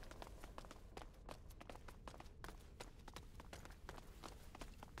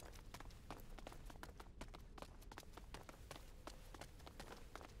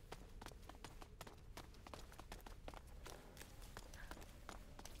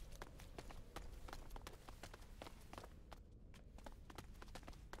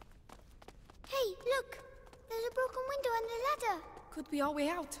 Hey, look! There's a broken window and a ladder. Could be our way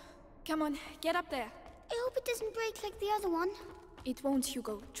out. Come on, get up there. I hope it doesn't break like the other one. It won't,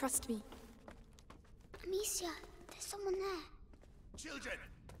 Hugo. Trust me. Amicia, there's someone there. Children,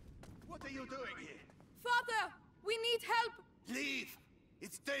 what are you doing here? Father! We need help! Leave!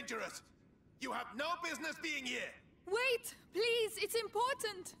 It's dangerous! You have no business being here! Wait! Please! It's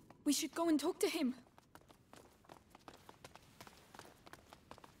important! We should go and talk to him.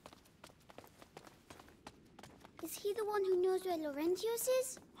 Is he the one who knows where Laurentius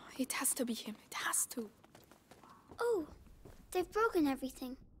is? It has to be him. It has to. Oh, they've broken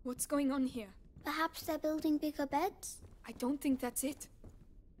everything. What's going on here? Perhaps they're building bigger beds? I don't think that's it.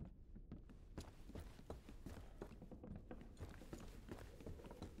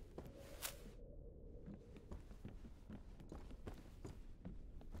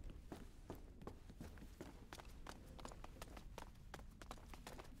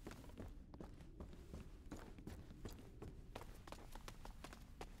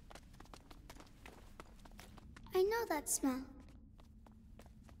 know that smell?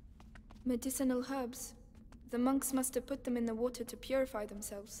 Medicinal herbs. The monks must have put them in the water to purify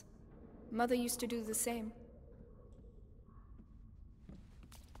themselves. Mother used to do the same.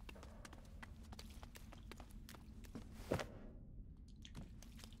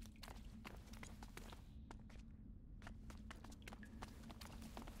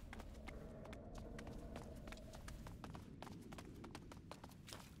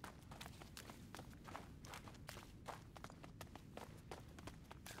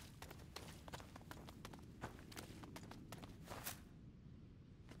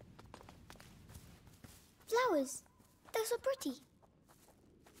 Flowers. They're so pretty.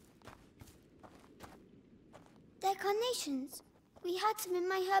 They're carnations. We had some in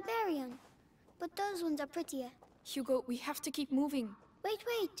my herbarium. But those ones are prettier. Hugo, we have to keep moving. Wait,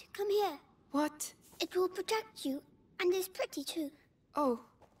 wait. Come here. What? It will protect you. And is pretty too. Oh.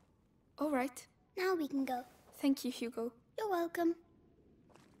 All right. Now we can go. Thank you, Hugo. You're welcome.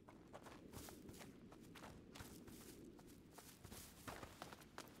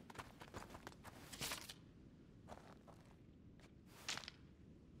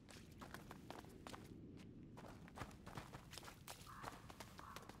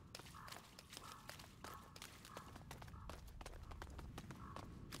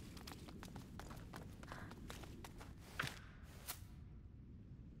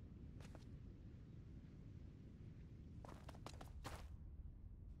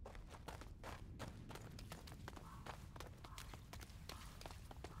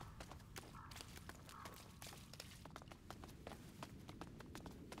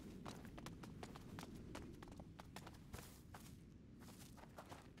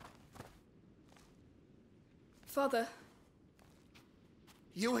 Father.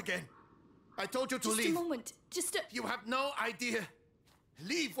 You again. I told you to leave. Just a moment. You have no idea.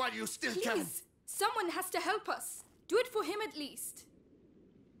 Leave while you still can. Please. Someone has to help us. Do it for him at least.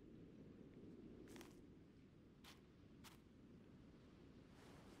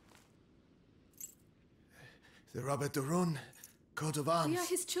 The Robert de Rune, coat of arms. We are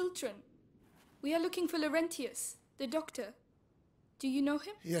his children. We are looking for Laurentius, the doctor. Do you know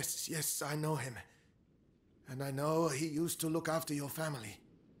him? Yes, yes, I know him. And I know he used to look after your family.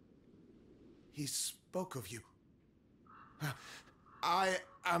 He spoke of you. I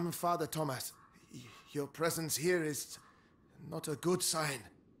am Father Thomas. Your presence here is not a good sign.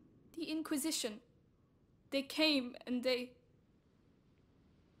 The Inquisition. They came and they...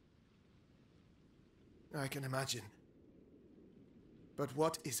 I can imagine. But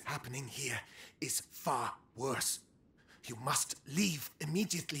what is happening here is far worse. You must leave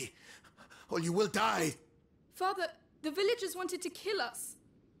immediately, or you will die. Father, the villagers wanted to kill us.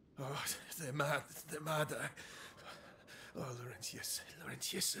 Oh, they're mad, they're mad. Oh,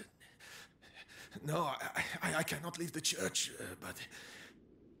 Laurentius. No, I cannot leave the church, but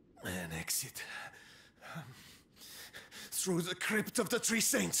an exit through the crypt of the Three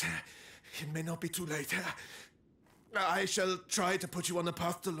Saints. It may not be too late. I shall try to put you on the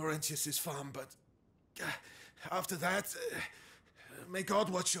path to Laurentius's farm, but after that, may God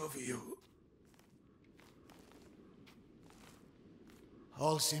watch over you.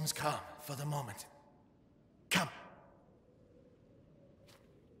 All seems calm for the moment. Come.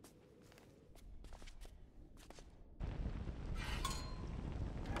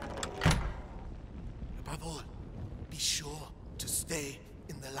 Above all, be sure to stay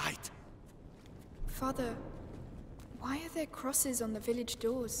in the light. Father, why are there crosses on the village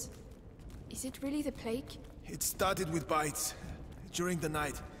doors? Is it really the plague? It started with bites during the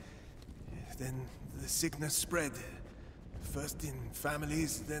night. Then the sickness spread. First in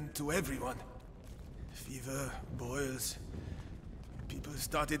families, then to everyone. Fever, boils. People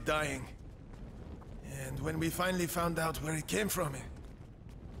started dying. And when we finally found out where it came from,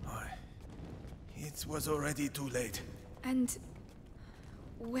 it was already too late. And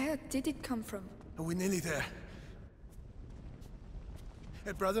where did it come from? We're nearly there.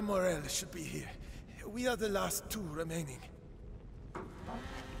 Brother Morel should be here. We are the last two remaining.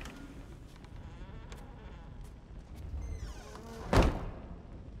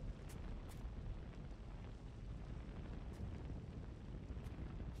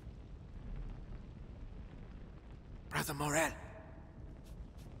 Brother Morel.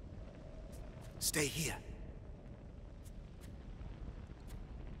 Stay here.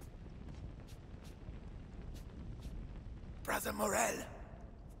 Brother Morel.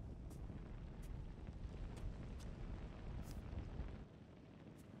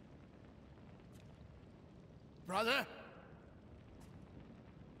 Brother?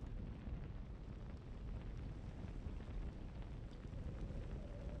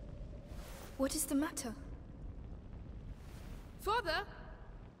 What is the matter? Father?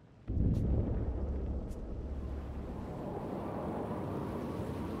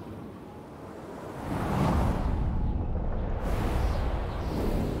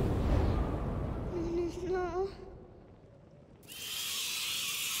 No.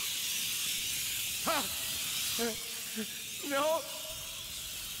 No!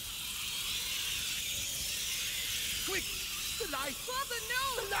 Quick! The light! Father, no!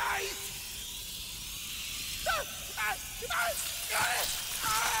 The light!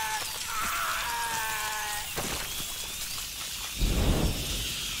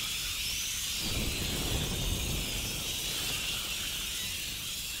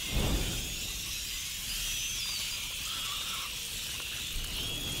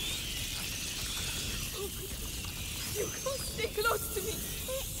 You can't stay close to me.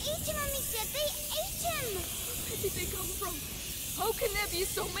 They ate him, Amicia. They ate him. Where did they come from? How can there be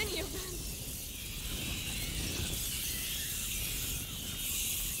so many of them?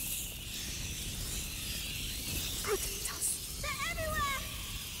 Protect us. They're everywhere.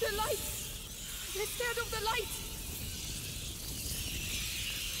 The light. They're scared of the light.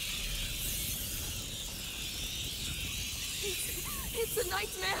 It's a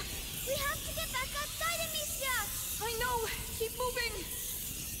nightmare. We have to get back outside, Amicia. I know. Keep moving.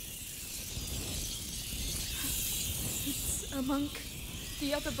 It's a monk.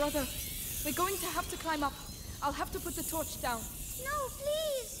 The other brother. We're going to have to climb up. I'll have to put the torch down. No,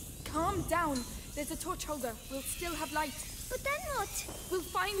 please. Calm down. There's a torch holder. We'll still have light. But then what? We'll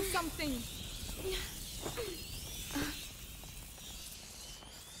find something. I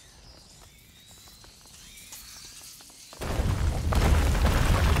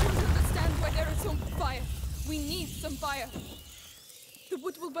don't understand why there is so much fire. We need some fire. The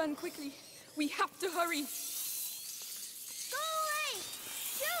wood will burn quickly. We have to hurry. Go away!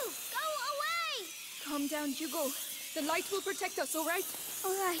 Shoo! Go away! Calm down, Hugo. The light will protect us, all right?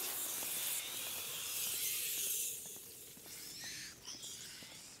 All right.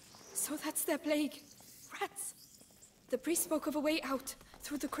 So that's their plague. Rats. The priest spoke of a way out,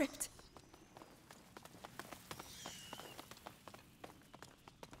 through the crypt.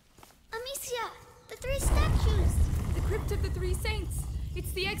 Amicia, the 3 statues. The crypt of the 3 saints.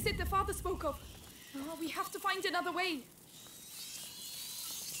 It's the exit the father spoke of. Oh, we have to find another way.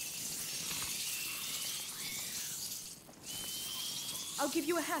 I'll give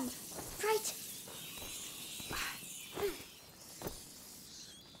you a hand. Right.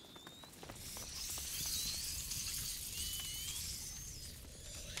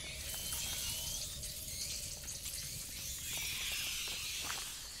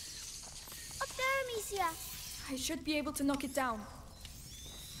 Up there, Amicia. I should be able to knock it down.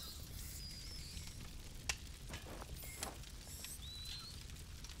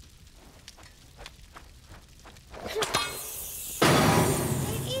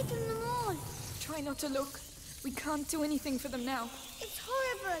 They've eaten them all. Try not to look. We can't do anything for them now. It's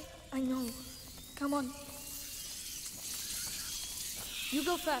horrible. I know. Come on. You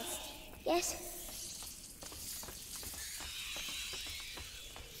go first. Yes.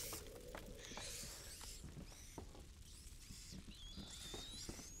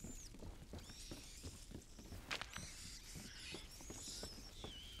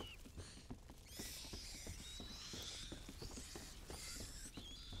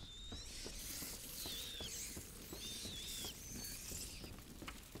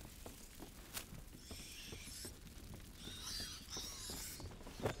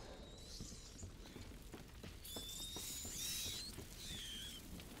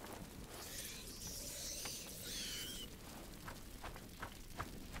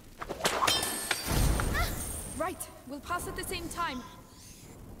 Right. We'll pass at the same time.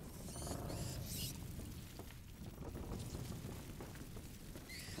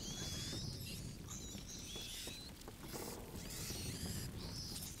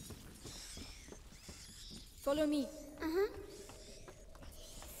 Follow me. Uh-huh.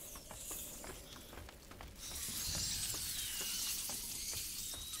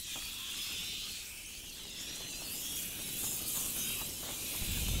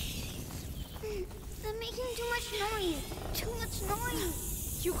 They're making too much noise. Too much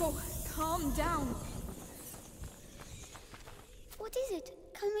noise. Hugo, calm down. What is it?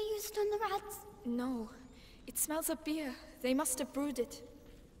 Can we use it on the rats? No. It smells of beer. They must have brewed it.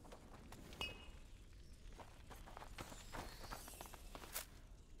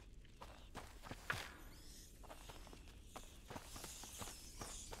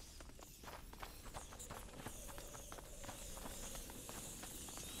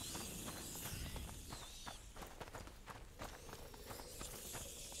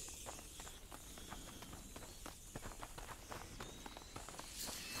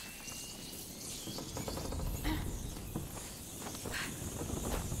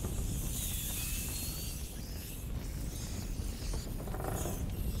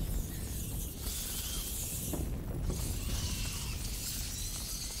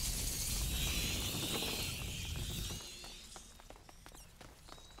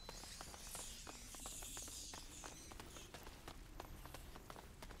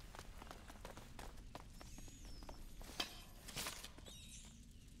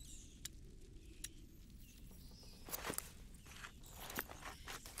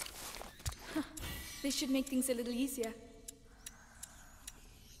 This should make things a little easier.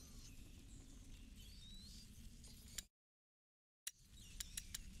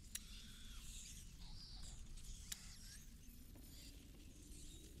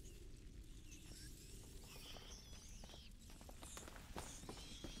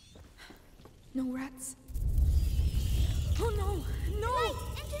 No rats. Oh no! No! Light!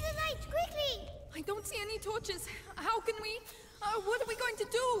 Into the light! Quickly! I don't see any torches. How can we... what are we going to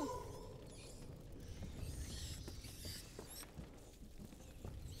do?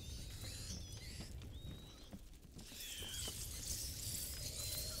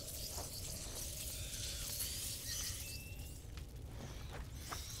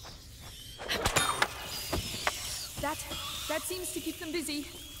 That seems to keep them busy.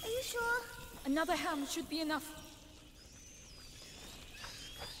 Are you sure? Another ham should be enough.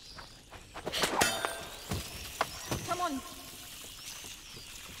 Come on.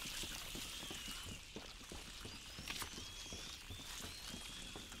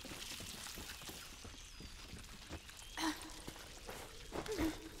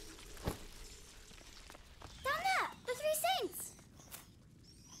 Down there! The Three Saints!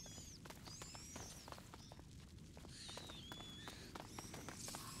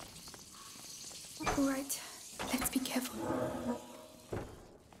 All right, let's be careful.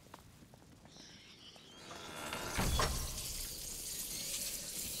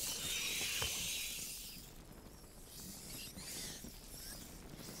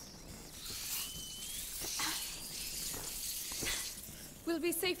 We'll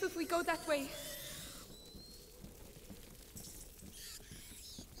be safe if we go that way.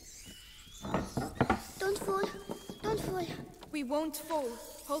 Don't fall. Don't fall. We won't fall.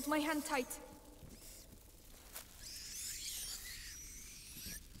 Hold my hand tight.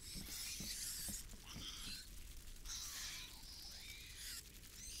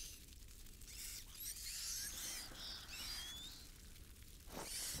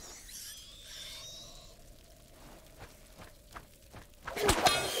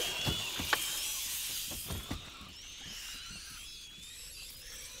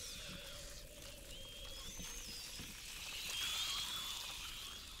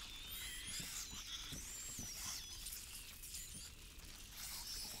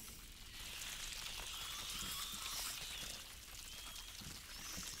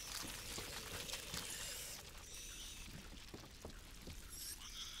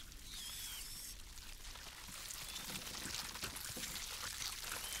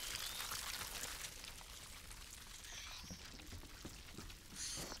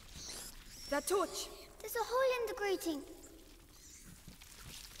 That torch! There's a hole in the grating.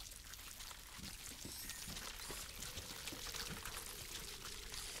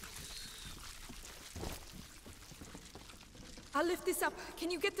 I'll lift this up. Can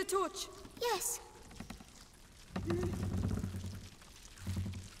you get the torch? Yes.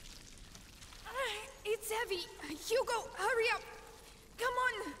 It's heavy. Hugo, hurry up! Come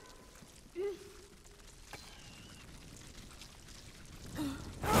on!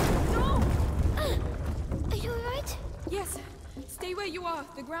 Are you alright? Yes. Stay where you are.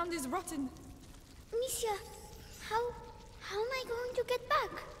 The ground is rotten. Misha, how am I going to get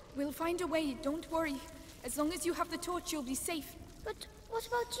back? We'll find a way. Don't worry. As long as you have the torch, you'll be safe. But what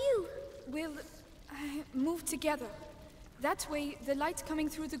about you? We'll move together. That way, the light coming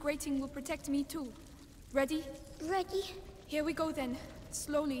through the grating will protect me too. Ready? Ready. Here we go then.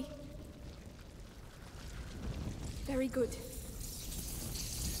 Slowly. Very good.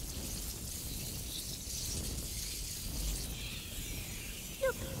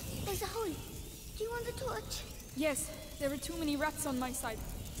 Look, there's a hole. Do you want the torch? Yes, there are too many rats on my side.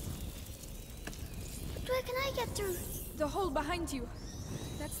 But where can I get through? The hole behind you.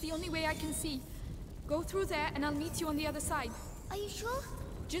 That's the only way I can see. Go through there and I'll meet you on the other side. Are you sure?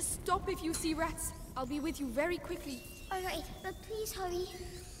 Just stop if you see rats. I'll be with you very quickly. Alright, but please hurry.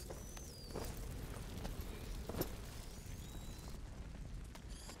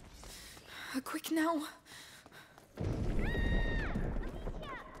 Quick now.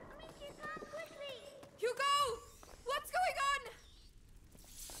 Hugo! What's going on?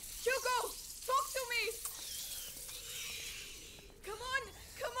 Hugo! Talk to me! Come on!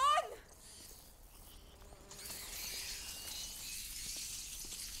 Come on!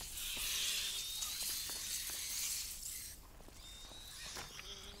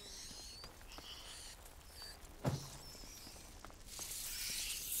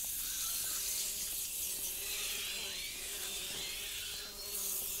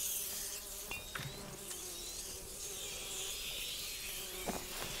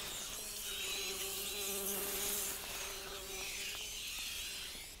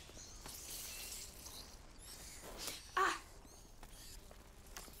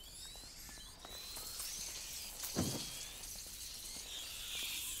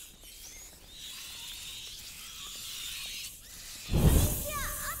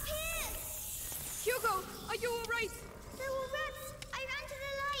 Are you all right? There were rats. I ran to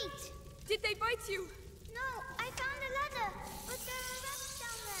the light. Did they bite you? No, I found a ladder, but there are rats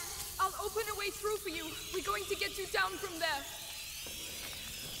down there. I'll open a way through for you. We're going to get you down from there.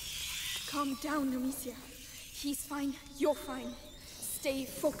 Calm down, Amicia. He's fine. You're fine. Stay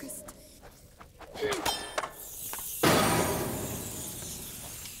focused.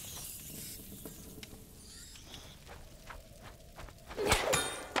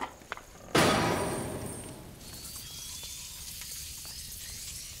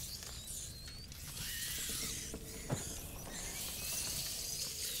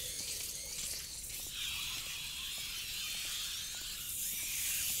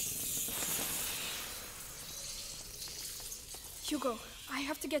 Hugo, I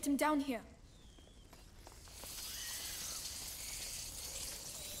have to get him down here.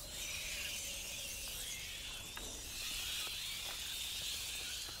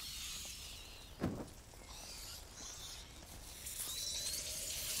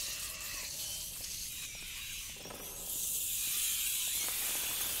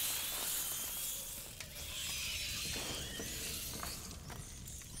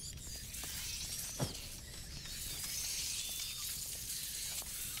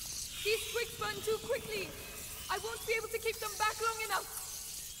 These twigs burn too quickly. I won't be able to keep them back long enough.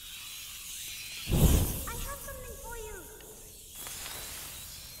 I have something for you.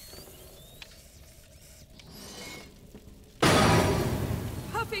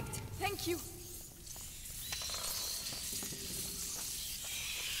 Perfect. Thank you.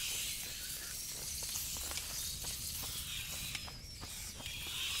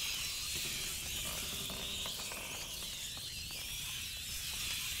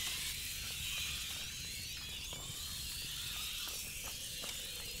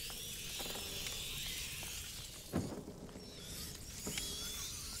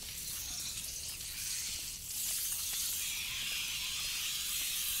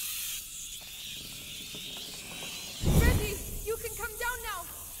 You can come down now!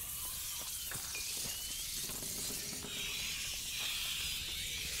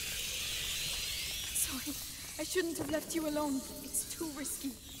 Sorry, I shouldn't have left you alone. It's too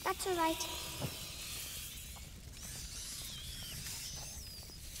risky. That's all right.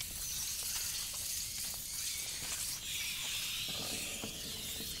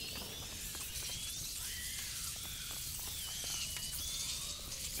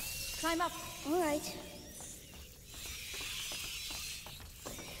 Climb up. All right.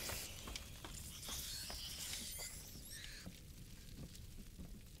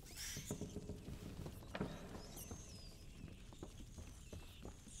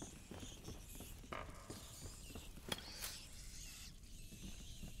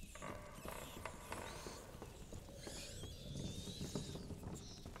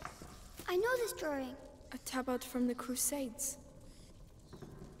 I know this drawing. A tabard from the Crusades.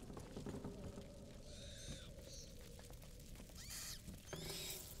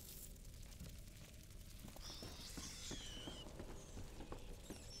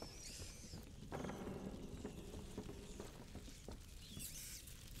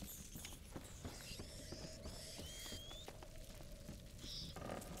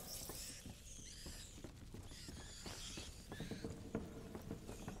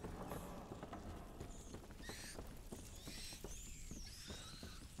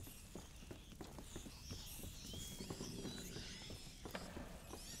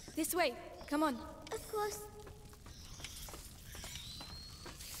 This way. Come on. Of course.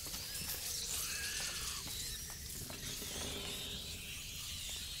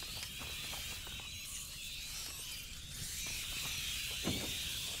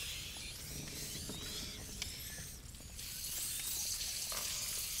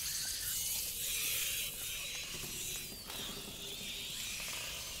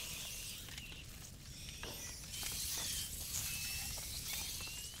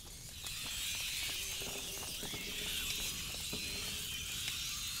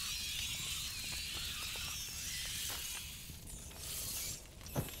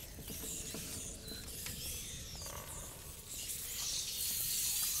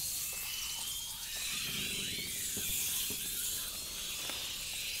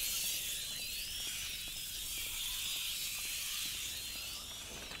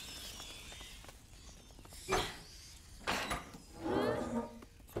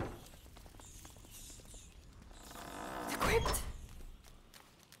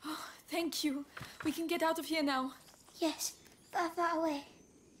 Oh, thank you. We can get out of here now. Yes, far away.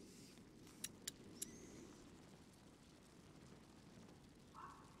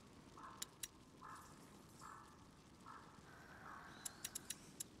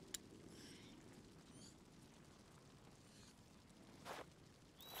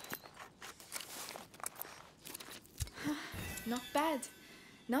 Not bad.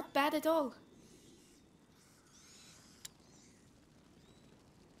 Not bad at all.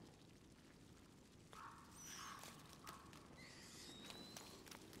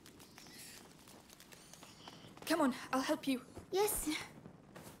 Come on, I'll help you. Yes.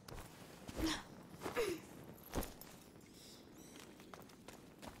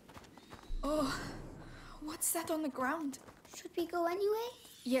 Oh, what's that on the ground? Should we go anyway?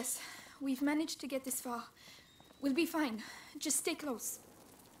 Yes, we've managed to get this far. We'll be fine. Just stay close.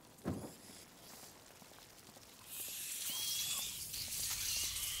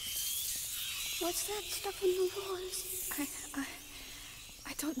 What's that stuff on the walls?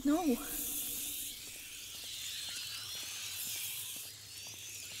 I don't know.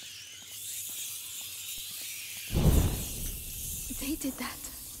 They did that.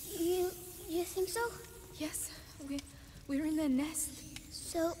 You think so? Yes, we're in their nest.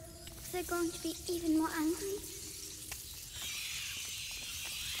 So they're going to be even more angry?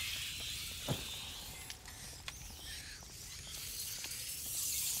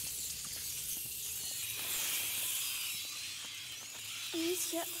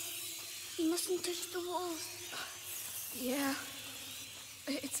 Alicia, you mustn't touch the walls. Yeah,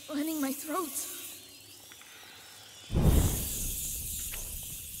 it's burning my throat.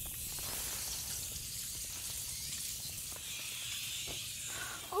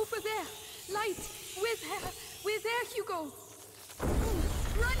 Over there! Light! We're there, Hugo!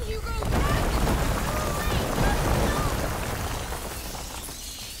 Run, Hugo! Run!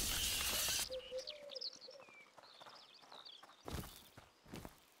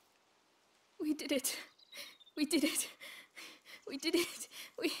 We did it. We did it. We did it.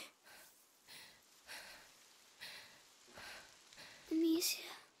 Amicia,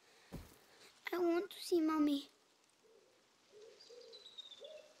 I want to see Mommy.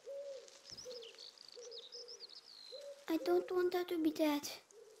 I don't want her to be dead.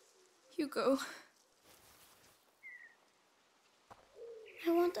 Hugo.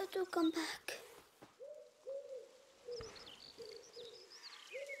 I want her to come back.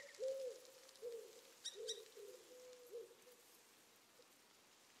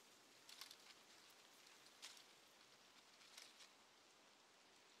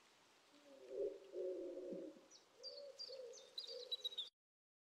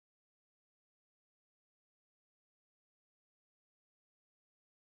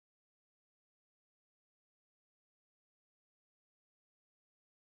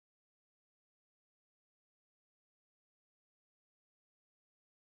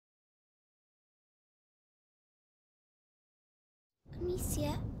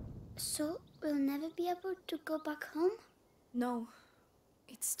 Amicia, so we'll never be able to go back home? No,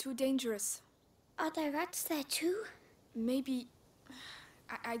 it's too dangerous. Are there rats there too? Maybe...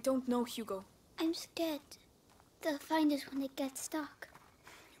 I don't know, Hugo. I'm scared. They'll find us when it gets dark.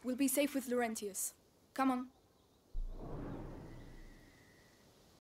 We'll be safe with Laurentius. Come on.